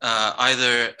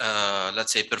either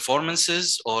let's say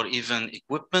performances or even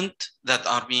equipment that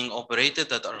are being operated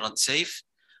that are not safe.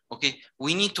 Okay,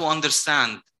 we need to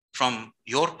understand from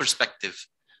your perspective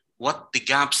what the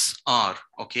gaps are,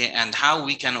 okay, and how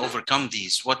we can overcome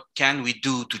these. What can we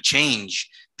do to change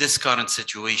this current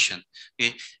situation?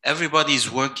 Okay, everybody is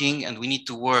working, and we need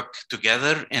to work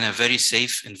together in a very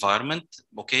safe environment.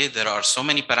 Okay, there are so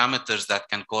many parameters that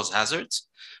can cause hazards.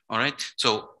 All right,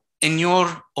 so in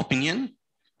your opinion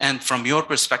and from your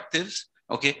perspectives,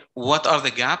 okay, what are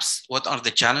the gaps? What are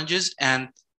the challenges? And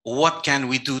what can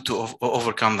we do to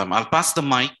overcome them? I'll pass the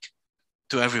mic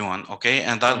to everyone, okay?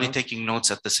 And I'll be taking notes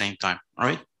at the same time, all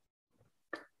right?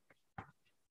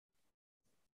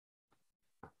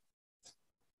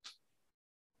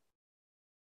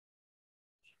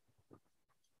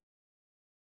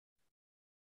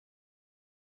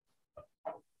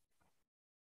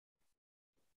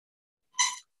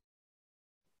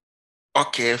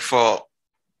 Okay, for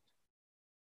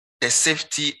the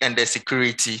safety and the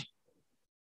security,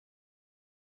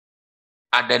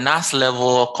 at the NAS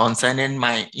level concerning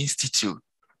my institute,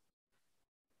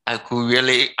 I could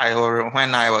really,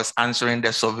 when I was answering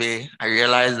the survey, I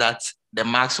realized that the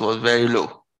marks was very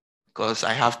low, because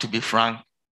I have to be frank.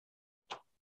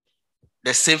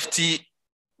 The safety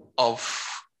of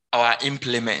our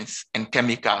implements and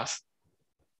chemicals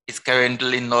is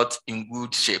currently not in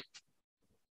good shape.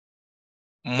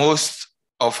 Most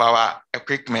of our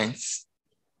equipments,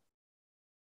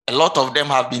 a lot of them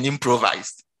have been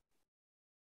improvised,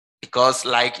 because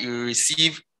like you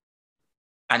receive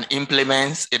an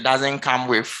implement, it doesn't come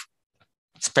with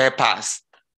spare parts.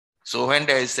 So when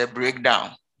there is a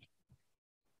breakdown,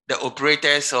 the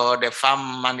operators or the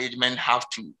farm management have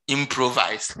to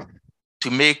improvise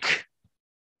to make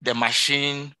the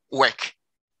machine work.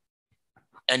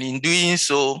 And in doing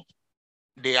so,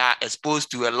 they are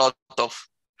exposed to a lot of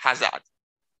hazard. I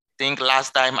think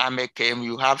last time Ame came,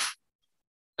 you have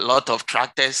a lot of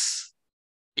tractors.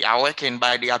 They are working,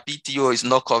 but their PTO is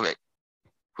not covered,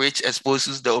 which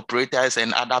exposes the operators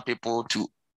and other people to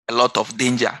a lot of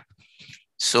danger.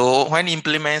 So when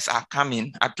implements are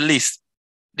coming, at least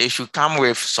they should come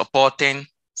with supporting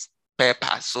spare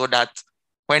parts, so that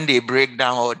when they break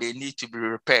down or they need to be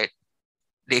repaired,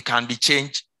 they can be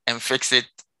changed and fix it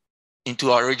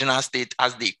into original state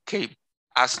as they came,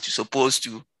 as supposed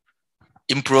to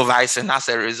improvise, and as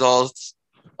a result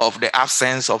of the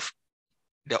absence of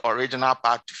the original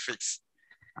part to fix.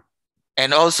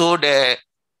 And also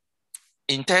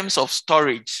in terms of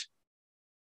storage,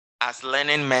 as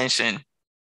Lenin mentioned,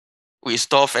 we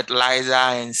store fertilizer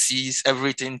and seeds,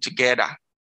 everything together.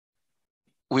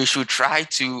 We should try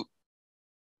to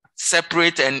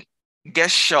separate and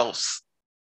get shelves.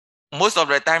 Most of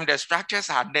the time the structures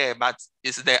are there, but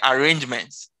it's the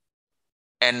arrangements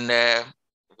and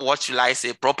what should I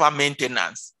say, proper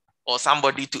maintenance, or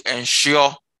somebody to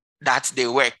ensure that they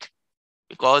work.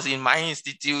 Because in my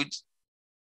institute,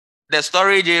 the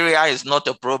storage area is not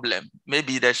a problem.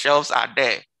 Maybe the shelves are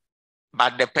there,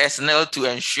 but the personnel to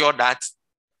ensure that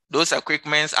those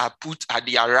equipments are put at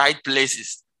the right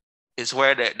places is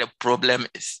where the problem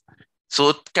is.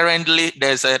 So currently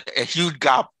there's a huge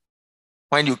gap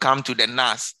when you come to the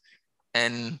NAS,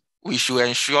 and we should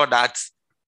ensure that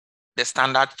the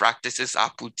standard practices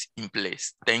are put in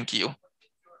place. Thank you.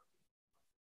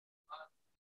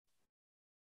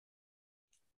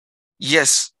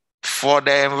 Yes, for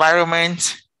the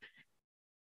environment,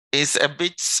 it's a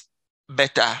bit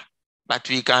better, but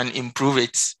we can improve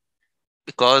it,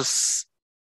 because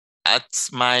at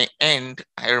my end,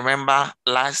 I remember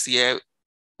last year,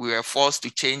 we were forced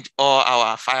to change all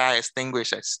our fire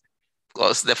extinguishers,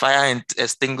 because the fire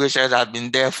extinguishers have been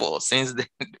there since the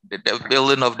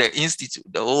building of the institute.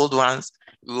 The old ones,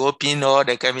 we opened, all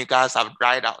the chemicals have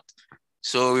dried out.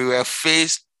 So we were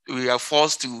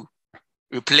forced to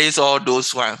replace all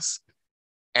those ones.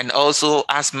 And also,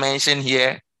 as mentioned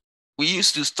here, we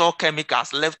used to store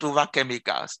chemicals, leftover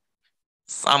chemicals.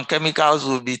 Some chemicals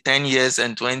will be 10 years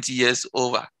and 20 years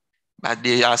over, but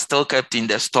they are still kept in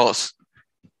the stores.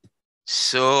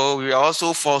 So we are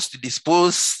also forced to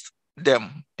dispose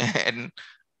them. And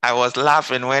I was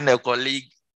laughing when a colleague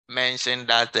mentioned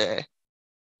that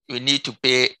we need to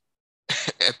pay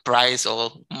a price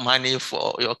or money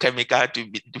for your chemical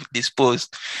to be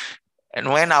disposed. And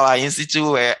when our institute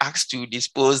were asked to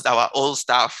dispose our old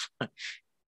stuff,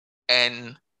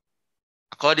 and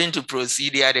according to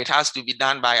procedure, it has to be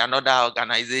done by another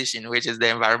organization, which is the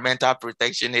Environmental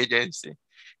Protection Agency.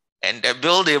 And the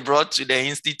bill they brought to the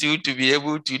institute to be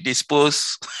able to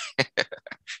dispose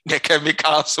the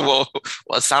chemicals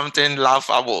was something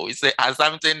laughable. It's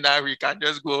something that we can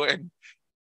just go and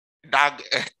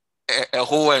dig a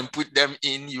hole and put them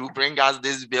in. You bring us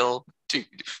this bill to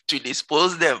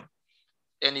dispose them.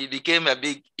 And it became a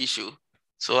big issue.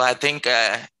 So I think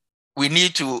we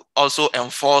need to also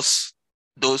enforce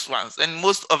those ones. And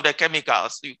most of the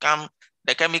chemicals,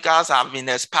 the chemicals have been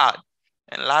expired.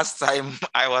 And last time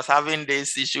I was having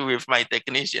this issue with my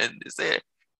technician. They say,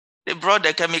 they brought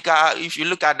the chemical. If you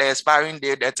look at the expiring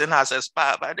date, the thing has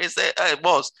expired. But they say, hey,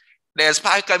 boss, the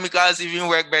expired chemicals even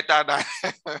work better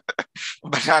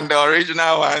than the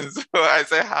original ones. So I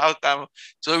say, how come?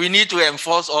 So we need to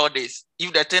enforce all this.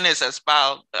 If the thing is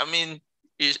expired, I mean,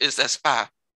 it's expired.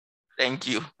 Thank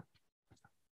you.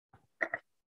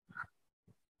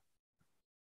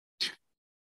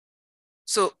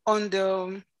 So on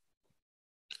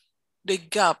the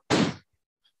gap,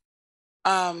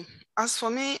 as for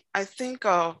me, I think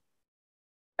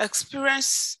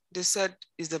experience, they said,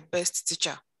 is the best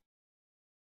teacher.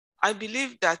 I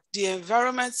believe that the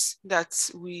environment that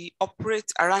we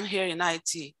operate around here in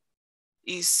IT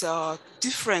is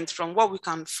different from what we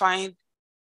can find,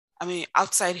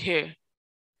 outside here.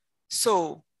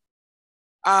 So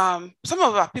some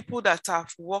of our people that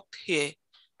have worked here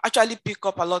actually pick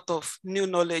up a lot of new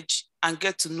knowledge and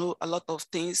get to know a lot of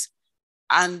things.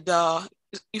 And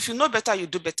if you know better, you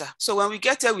do better. So when we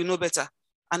get here, we know better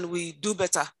and we do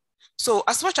better. So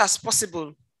as much as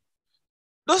possible,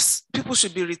 those people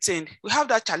should be retained. We have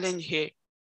that challenge here,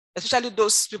 especially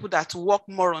those people that work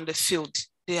more on the field.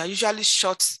 They are usually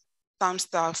short-term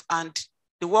staff and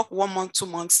they work 1 month, 2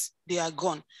 months, they are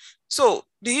gone. So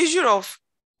the issue of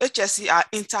HSE are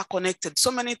interconnected. So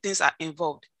many things are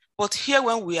involved. But here,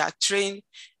 when we are trained,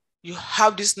 you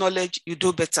have this knowledge, you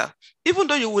do better. Even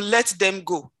though you will let them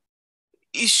go,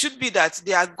 it should be that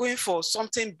they are going for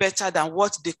something better than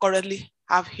what they currently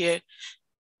have here.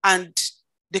 And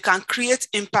they can create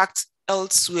impact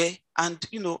elsewhere and,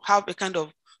 have a kind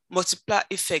of multiplier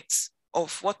effect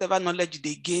of whatever knowledge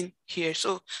they gain here.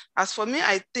 So as for me,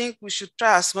 I think we should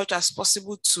try as much as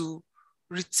possible to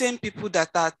retain people that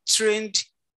are trained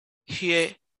here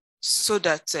so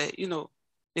that,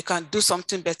 they can do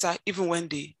something better even when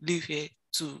they leave here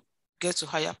to get to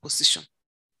higher position.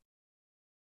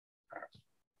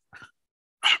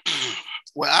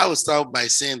 Well, I will start by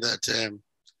saying that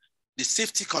the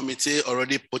safety committee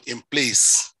already put in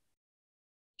place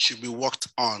should be worked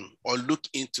on or looked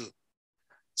into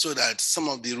so that some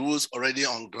of the rules already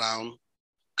on ground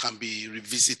can be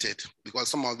revisited, because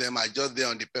some of them are just there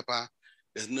on the paper.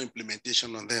 There's no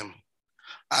implementation on them.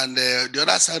 And the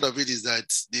other side of it is that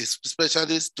the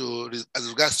specialists, as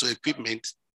regards to equipment,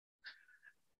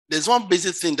 there's one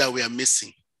basic thing that we are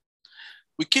missing.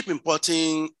 We keep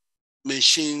importing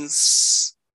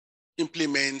machines,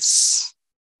 implements,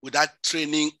 without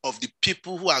training of the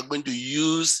people who are going to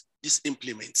use these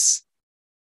implements.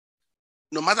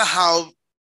 No matter how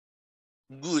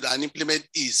good an implement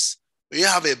is, when you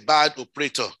have a bad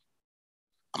operator,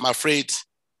 I'm afraid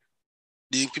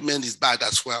the implement is bad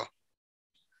as well.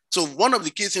 So one of the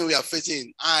key things we are facing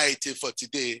in EiB-IITA for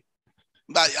today,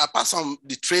 but apart from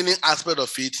the training aspect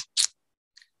of it,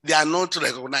 they are not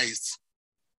recognized.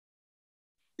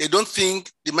 They don't think,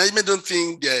 the management don't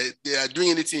think they are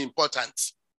doing anything important.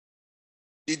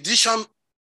 The decision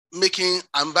making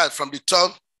and bad from the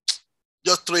top,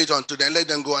 just throw it onto them, let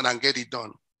them go and get it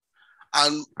done.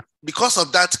 And because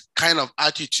of that kind of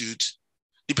attitude,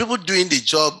 the people doing the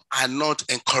job are not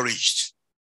encouraged.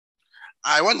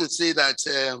 I want to say that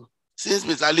since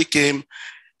Mr. Ali came,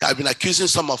 they have been accusing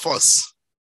some of us.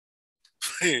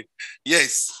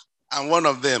 Yes, I'm one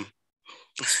of them.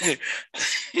 I've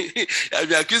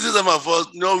been accusing some of us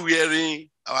not wearing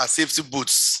our safety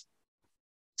boots.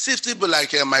 Safety boots,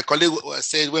 like my colleague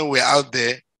said when we were out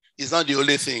there, is not the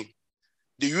only thing.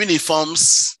 The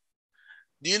uniforms,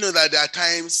 do you know that there are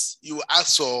times you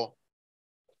ask for,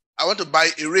 I want to buy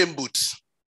a rain boot.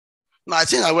 Now, I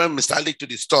think I went with Mr. Ali to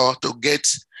the store to get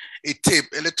a tape,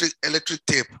 electric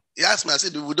tape. He asked me, I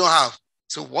said, we don't have.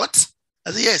 So what?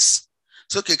 I said, yes.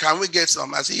 So, okay, can we get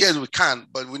some? I said, yes, we can,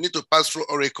 but we need to pass through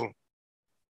Oracle.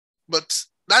 But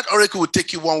that Oracle will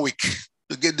take you 1 week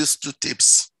to get these 2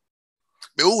 tapes.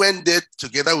 But we went there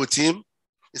together with him.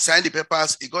 He signed the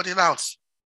papers. He got it out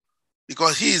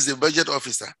because he is the budget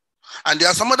officer. And there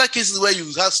are some other cases where you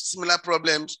have similar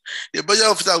problems. The budget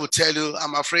officer will tell you,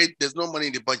 I'm afraid there's no money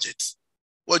in the budget.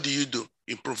 What do?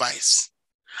 Improvise.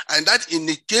 And that in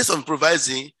the case of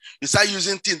improvising, you start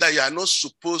using things that you are not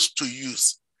supposed to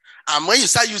use. And when you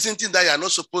start using things that you are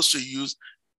not supposed to use,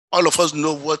 all of us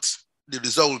know what the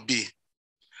result will be.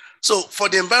 So for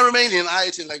the environment in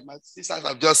EiB-IITA, like my sisters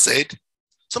have just said,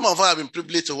 some of us have been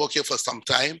privileged to work here for some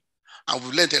time, and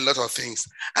we've learned a lot of things.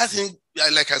 I think,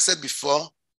 like I said before,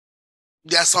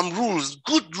 there are some rules,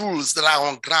 good rules that are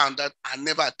on ground that are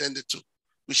never attended to.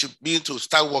 We should be to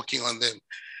start working on them.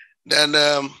 Then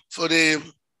for the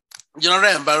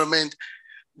general environment,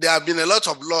 there have been a lot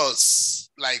of laws,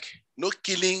 like no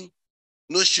killing,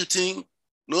 no shooting,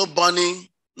 no burning,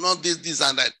 not this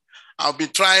and that.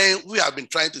 We have been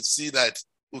trying to see that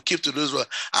we keep to those laws.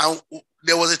 And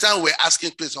there was a time we were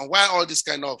asking questions, why all these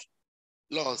kind of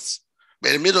laws?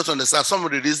 But it made us understand some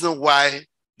of the reasons why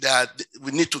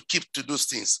we need to keep to those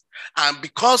things. And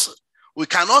because we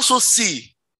can also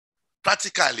see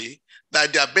practically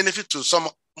that they are benefit to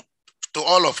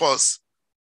all of us,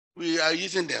 we are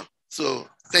using them. So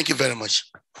thank you very much.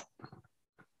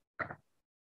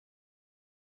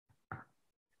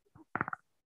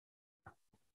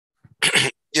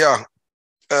 Yeah,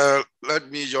 let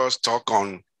me just talk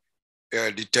on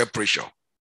the temperature,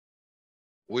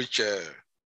 which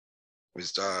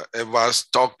Mr. Evans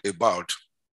talked about.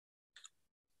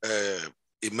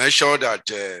 He mentioned that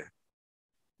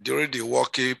during the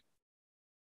working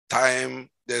time,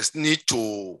 there's need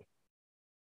to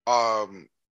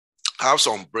have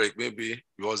some break. Maybe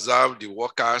you observe the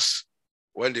workers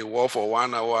when they work for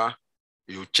 1 hour,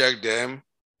 you check them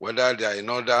whether they are in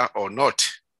order or not.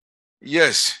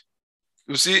 Yes,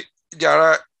 you see,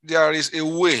 there is a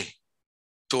way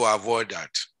to avoid that.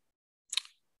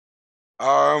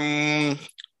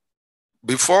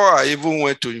 Before I even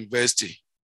went to university,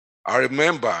 I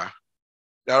remember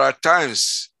there are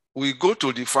times we go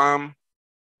to the farm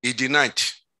in the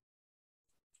night.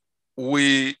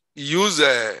 We use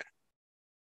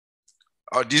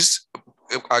this,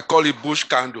 I call it bush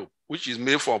candle, which is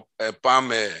made from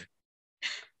palm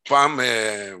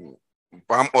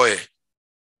oil.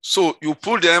 So you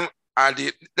put them at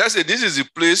let's say this is the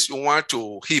place you want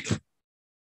to heap.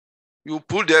 You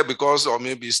put there because of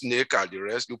maybe snake or the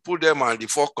rest, you put them on the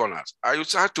 4 corners. And you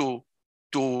start to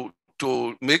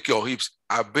make your heaps.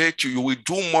 I bet you will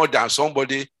do more than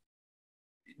somebody.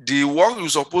 The work you're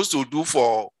supposed to do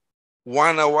for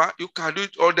 1 hour, you can do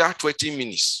it under 20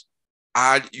 minutes.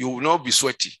 And you will not be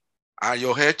sweaty. And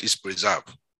your health is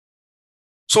preserved.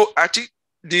 So I think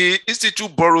the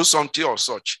institute borrows something or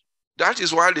such. That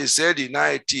is why they said in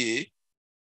EiB-IITA,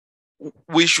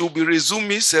 we should be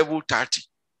resuming 7:30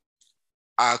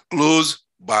 and close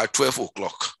by 12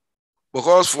 o'clock.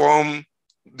 Because from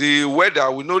the weather,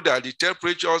 we know that the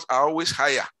temperatures are always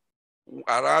higher,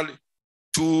 around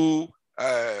 2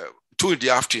 in the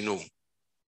afternoon.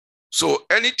 So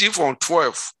anything from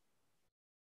 12,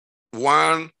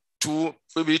 1, 2,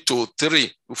 maybe to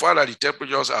 3, we find that the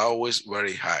temperatures are always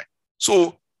very high.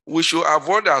 So we should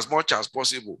avoid as much as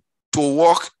possible to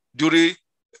work during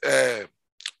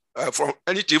from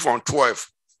anything from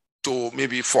 12 to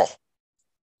maybe 4.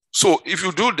 So if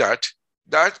you do that,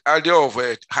 that idea of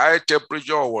a high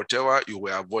temperature or whatever, you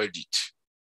will avoid it.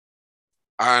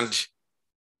 And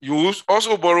you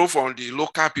also borrow from the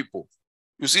local people.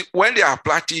 You see, when they are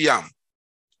planting yam,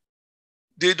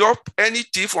 they don't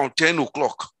anything from 10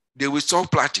 o'clock. They will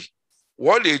stop planting.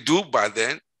 What they do by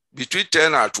then, between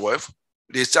 10 and 12,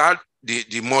 they start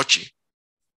the mulching.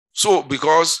 So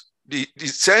because the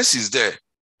sense is there,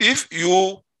 if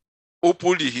you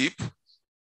open the heap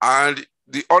and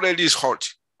the already is hot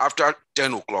after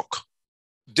 10 o'clock,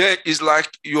 then it's like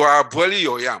you are boiling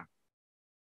your yam.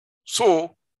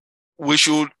 So we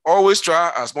should always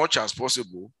try as much as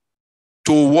possible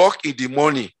to work in the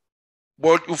morning.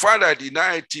 But you find that in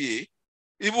EiB-IITA,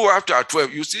 even after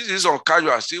 12, you see this on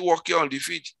casual still working on the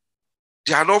field.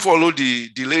 They are not follow the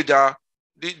later.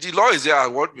 The law is there,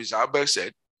 what Mr. Abel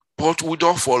said, but we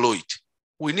don't follow it.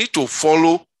 We need to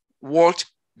follow what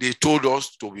they told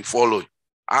us to be following.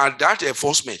 And that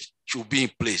enforcement should be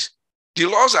in place. The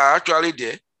laws are actually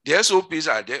there. The SOPs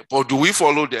are there, but do we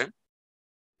follow them?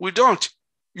 We don't.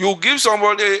 You give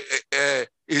somebody a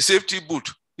safety boot.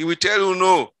 He will tell you,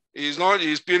 no,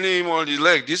 he's pinning him on the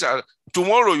leg.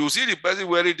 Tomorrow, you see the person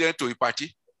wearing them to a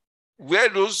party. Where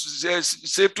those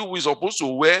safety we're supposed to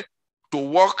wear to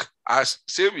walk as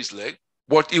save his leg,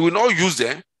 but he will not use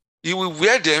them. He will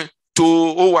wear them to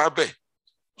OAB.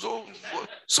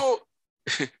 So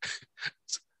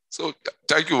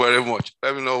thank you very much.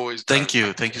 Let me know. Thank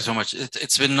you so much.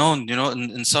 It's been known,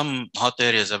 in some hot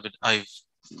areas. I've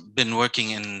been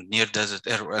working in near desert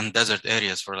and desert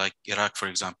areas for like Iraq, for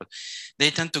example.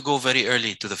 They tend to go very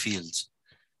early to the fields.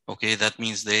 Okay, that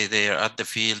means they are at the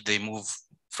field. They move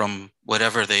from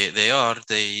wherever they are.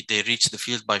 They reach the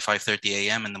field by 5:30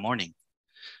 a.m. in the morning.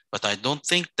 But I don't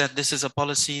think that this is a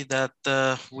policy that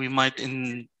we might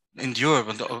endure,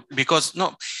 because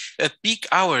at peak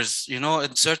hours,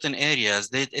 in certain areas,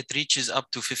 it reaches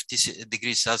up to 50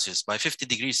 degrees Celsius. By 50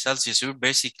 degrees Celsius, you're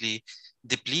basically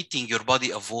depleting your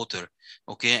body of water,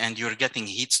 okay, and you're getting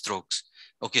heat strokes.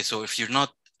 Okay, so if you're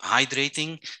not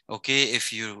hydrating, okay,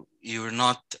 if you're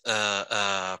not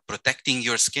protecting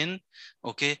your skin,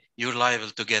 okay, you're liable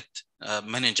to get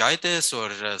meningitis or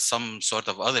some sort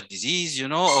of other disease,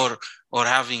 or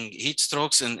having heat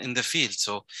strokes in the field.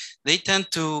 So they tend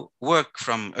to work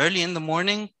from early in the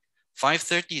morning,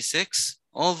 5:36,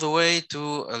 all the way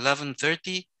to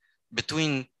 11:30.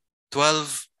 Between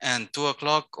 12 and 2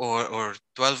 o'clock or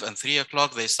 12 and 3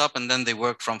 o'clock, they stop, and then they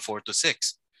work from 4 to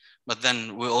 6. But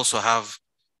then we also have,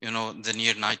 the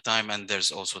near nighttime, and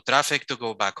there's also traffic to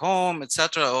go back home,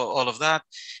 etc. All of that.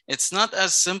 It's not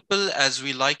as simple as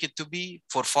we like it to be.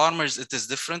 For farmers, it is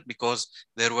different because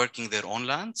they're working their own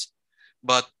lands.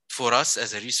 But for us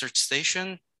as a research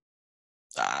station,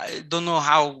 I don't know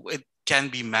how it can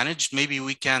be managed. Maybe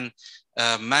we can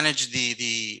manage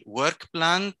the work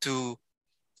plan to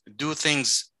do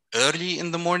things early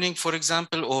in the morning, for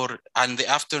example, or in the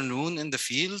afternoon in the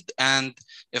field. And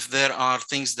if there are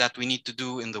things that we need to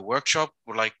do in the workshop,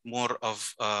 or like more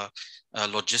of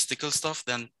logistical stuff,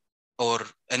 then, or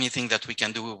anything that we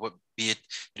can do, be it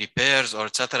repairs or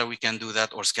etc., we can do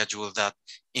that or schedule that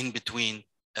in between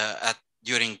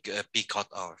during peak hot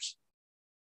hours.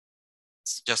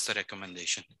 It's just a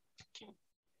recommendation.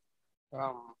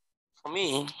 For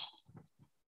me,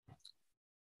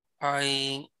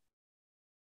 I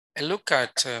look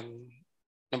at,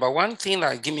 number one thing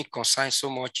that give me concern so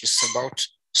much is about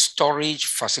storage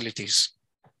facilities.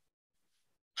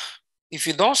 If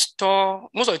you don't store,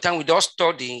 most of the time we don't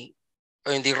store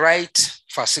in the right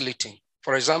facility.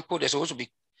 For example, there's supposed to be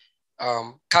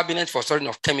cabinet for storing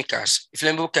of chemicals,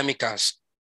 flammable chemicals,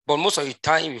 but most of the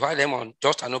time we had them on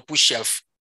just an open shelf.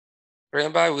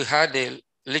 Remember, we had a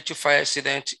little fire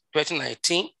incident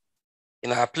 2019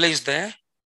 in our place there,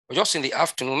 just in the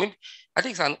afternoon. Maybe, I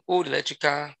think it's an old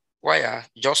electrical wire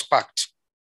just packed.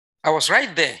 I was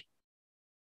right there.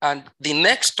 And the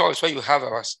next store is where you have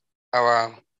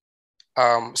our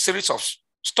series of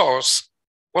stores.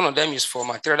 One of them is for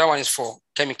material, the other one is for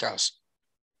chemicals.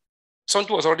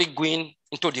 Something was already going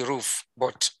into the roof,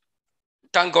 but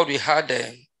thank God we had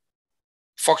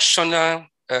functional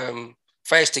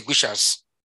fire extinguishers.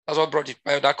 That's what brought it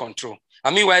by that control.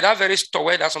 I mean, where that very store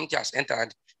where that something has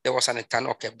entered, there was an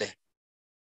internal kept there,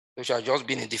 which had just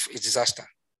been a disaster.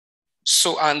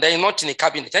 So, and they're not in a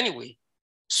cabinet anyway.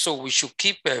 So we should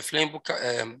keep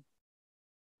flammable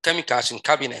chemicals in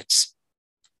cabinets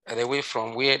away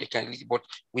from where they can leave, but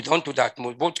we don't do that,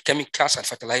 both chemicals and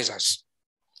fertilizers.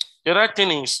 The other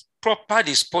thing is proper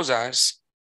disposals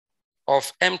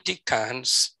of empty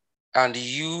cans and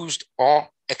used or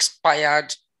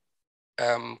expired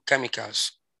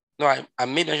chemicals. No, I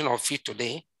made mention of it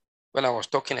today when I was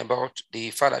talking about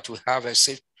the fact that we have a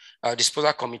safe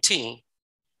disposal committee.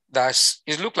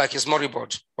 It looks like it's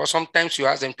moribund, but sometimes you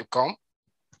ask them to come,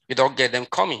 you don't get them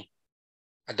coming.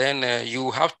 And then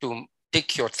you have to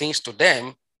take your things to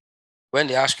them when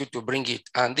they ask you to bring it.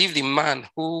 And if the man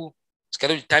who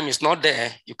scheduled the time is not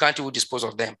there, you can't even dispose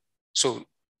of them. So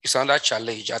it's another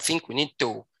challenge. I think we need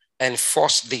to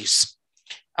enforce this.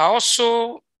 I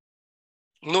also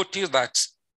noticed that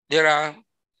there are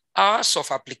hours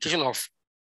of application of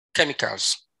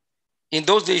chemicals. In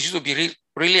those days, it used to be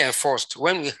really enforced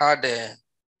when we had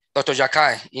Dr.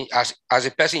 Jakai as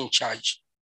a person in charge.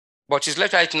 But he's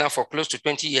left right now for close to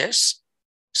 20 years.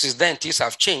 Since then, things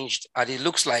have changed, and it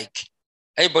looks like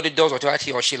everybody does whatever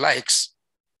he or she likes.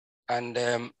 And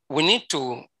we need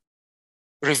to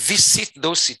revisit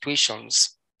those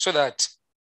situations so that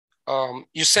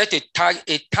you set a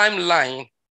timeline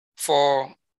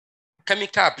for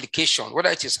chemical application, whether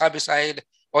it is herbicide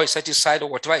or insecticide or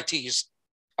whatever it is.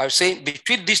 I would say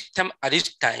between this time and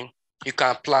this time, you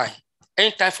can apply.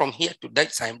 Anytime from here to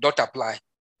that time, don't apply.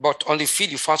 But on the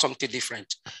field, you found something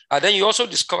different. And then you also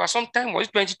discover sometime, was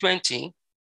it 2020,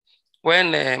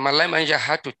 when my line manager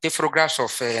had to take photographs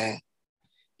of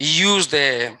used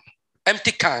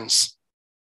empty cans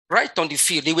right on the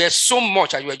field. They were so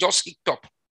much that you were just hooked up.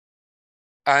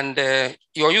 And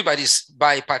you were used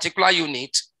by a particular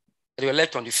unit, they were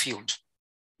left on the field.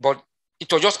 But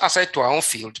it was just outside to our own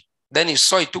field. Then he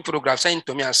saw it, took photographs, sent it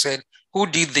to me and said, who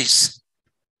did this?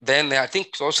 Then I think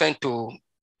it was sent to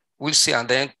Wilson, and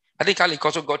then I think Alec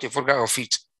also got a photograph of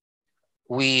it.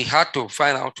 We had to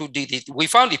find out who did it. We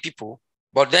found the people,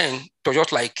 but then it was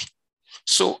just like,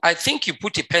 so I think you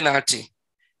put a penalty.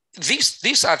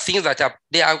 These are things that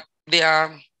they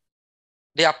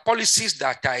are policies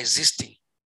that are existing,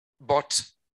 but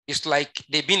it's like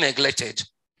they've been neglected.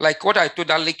 Like what I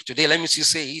told Alec today, let me see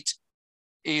say it,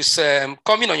 is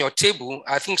coming on your table.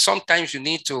 I think sometimes you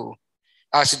need to,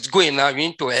 as it's going now, you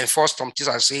need to enforce some things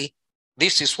and say,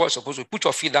 this is what's supposed to put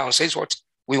your feet down and say it's what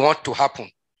we want to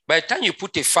happen. By the time you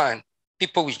put a fine,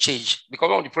 people will change because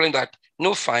of the problem that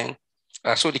no fine,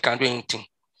 so they can't do anything.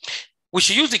 We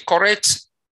should use the correct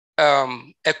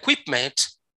equipment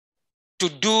to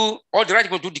do all the right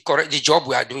people to do the job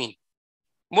we are doing.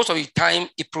 Most of the time,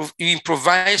 you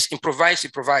improvise.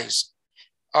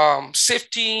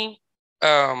 Safety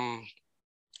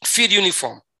field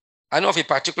uniform. I know of a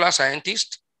particular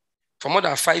scientist for more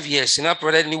than 5 years. He never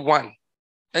provided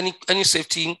any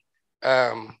safety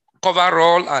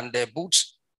coverall and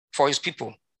boots for his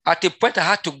people. At a point, I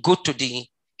had to go to the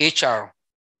HR,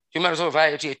 Human Resources of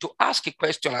EiB-IITA, to ask a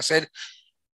question. I said,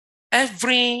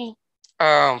 every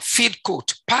field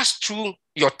coat passed through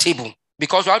your table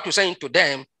because you have to send it to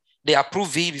them. They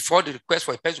approve it before the request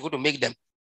for a person to go to make them.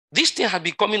 This thing has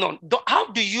been coming on.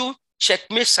 How do you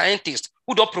checkmate scientists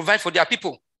who don't provide for their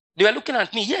people? They were looking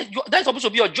at me, yeah, that's supposed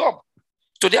to be your job.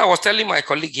 Today I was telling my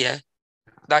colleague here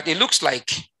that it looks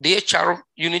like the HR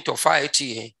unit of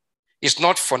EiB-IITA is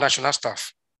not for national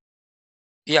staff.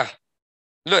 Yeah,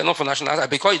 no, not for national staff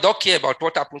because you don't care about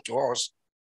what happened to us.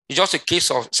 It's just a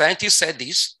case of scientists said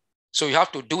this, so you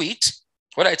have to do it,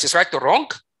 whether it is right or wrong.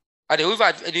 And they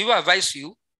will advise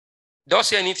you, don't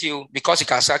say anything because it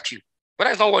can sack you. But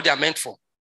that's not what they are meant for.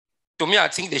 To me, I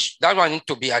think that one needs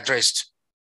to be addressed.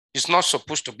 It's not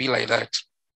supposed to be like that.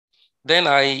 Then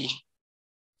I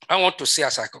want to say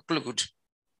as I conclude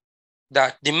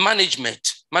that the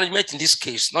management in this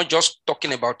case, not just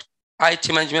talking about IT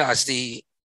management as the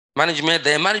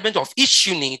management of each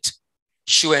unit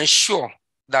should ensure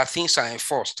that things are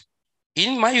enforced.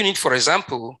 In my unit, for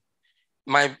example,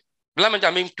 my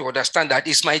manager made me to understand that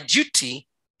it's my duty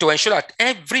to ensure that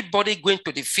everybody going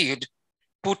to the field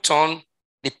put on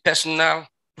the personal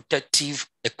protective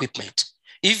equipment.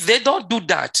 If they don't do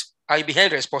that, I'll be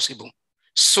held responsible.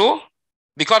 So,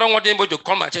 because I don't want anybody to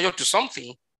come and tell you to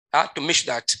something, I have to make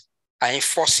sure that I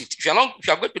enforce it. If you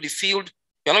are going to the field,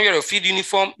 you're not wearing a field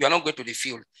uniform, you're not going to the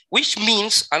field. Which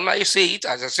means, and I say it,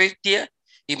 as I said here,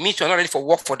 it means you're not ready for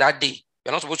work for that day.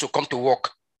 You're not supposed to come to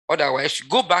work. Otherwise, you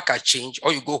go back and change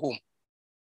or you go home.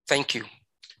 Thank you.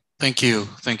 Thank you.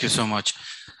 Thank you so much.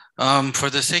 For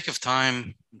the sake of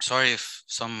time, I'm sorry if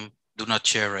some do not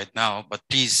share right now, but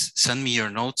please send me your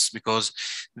notes because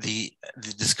the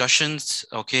discussions,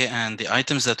 okay, and the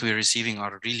items that we're receiving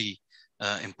are really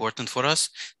important for us.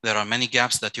 There are many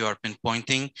gaps that you are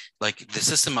pinpointing, like the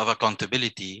system of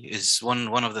accountability is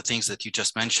one of the things that you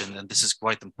just mentioned, and this is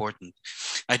quite important.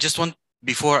 I just want,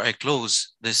 before I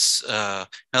close this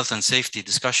health and safety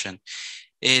discussion,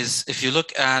 is if you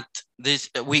look at this,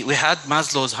 we had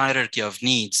Maslow's hierarchy of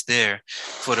needs there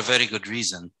for a very good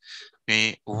reason.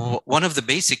 Okay, one of the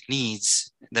basic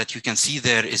needs that you can see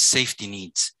there is safety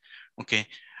needs. Okay,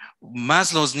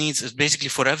 Maslow's needs is basically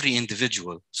for every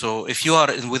individual. So if you are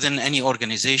within any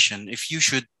organization, if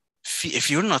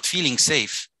you're not feeling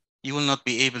safe, you will not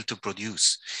be able to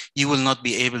produce. You will not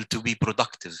be able to be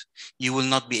productive. You will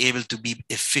not be able to be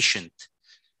efficient.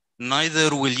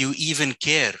 Neither will you even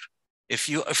care.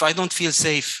 If I don't feel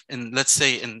safe in, let's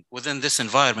say, within this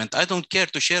environment, I don't care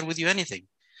to share with you anything.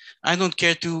 I don't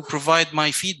care to provide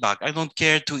my feedback. I don't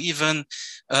care to even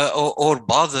or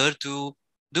bother to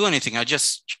do anything. I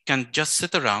can just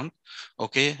sit around,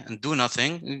 okay, and do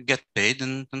nothing, get paid,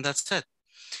 and that's it.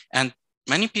 And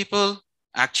many people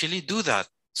actually do that.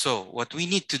 So what we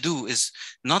need to do is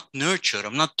not nurture.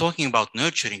 I'm not talking about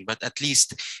nurturing, but at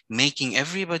least making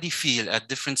everybody feel at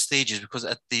different stages, because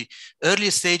at the early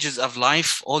stages of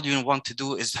life, all you want to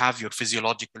do is have your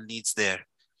physiological needs there.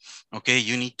 Okay,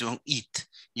 you need to eat,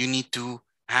 you need to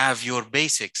have your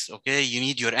basics, okay, you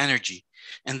need your energy,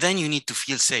 and then you need to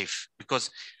feel safe, because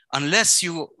unless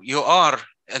you are,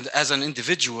 and as an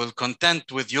individual, content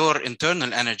with your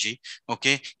internal energy,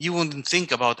 okay, you wouldn't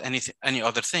think about any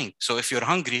other thing. So if you're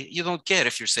hungry, you don't care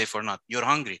if you're safe or not, you're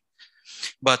hungry.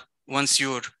 But once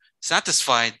you're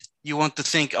satisfied, you want to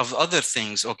think of other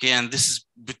things, okay? And this is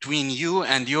between you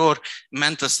and your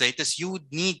mental status. You would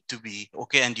need to be,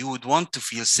 okay, and you would want to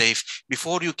feel safe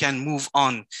before you can move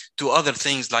on to other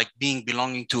things like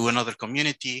belonging to another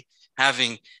community,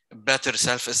 having better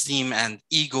self-esteem and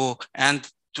ego, and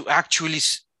to actually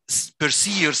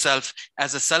perceive yourself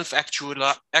as a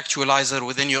self-actualizer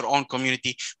within your own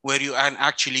community, where you are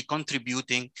actually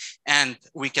contributing. And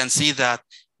we can see that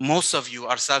most of you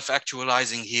are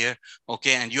self-actualizing here,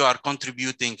 okay, and you are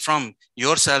contributing from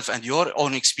yourself and your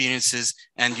own experiences,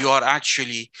 and you are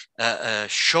actually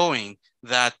showing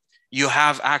that you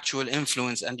have actual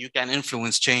influence and you can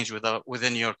influence change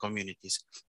within your communities.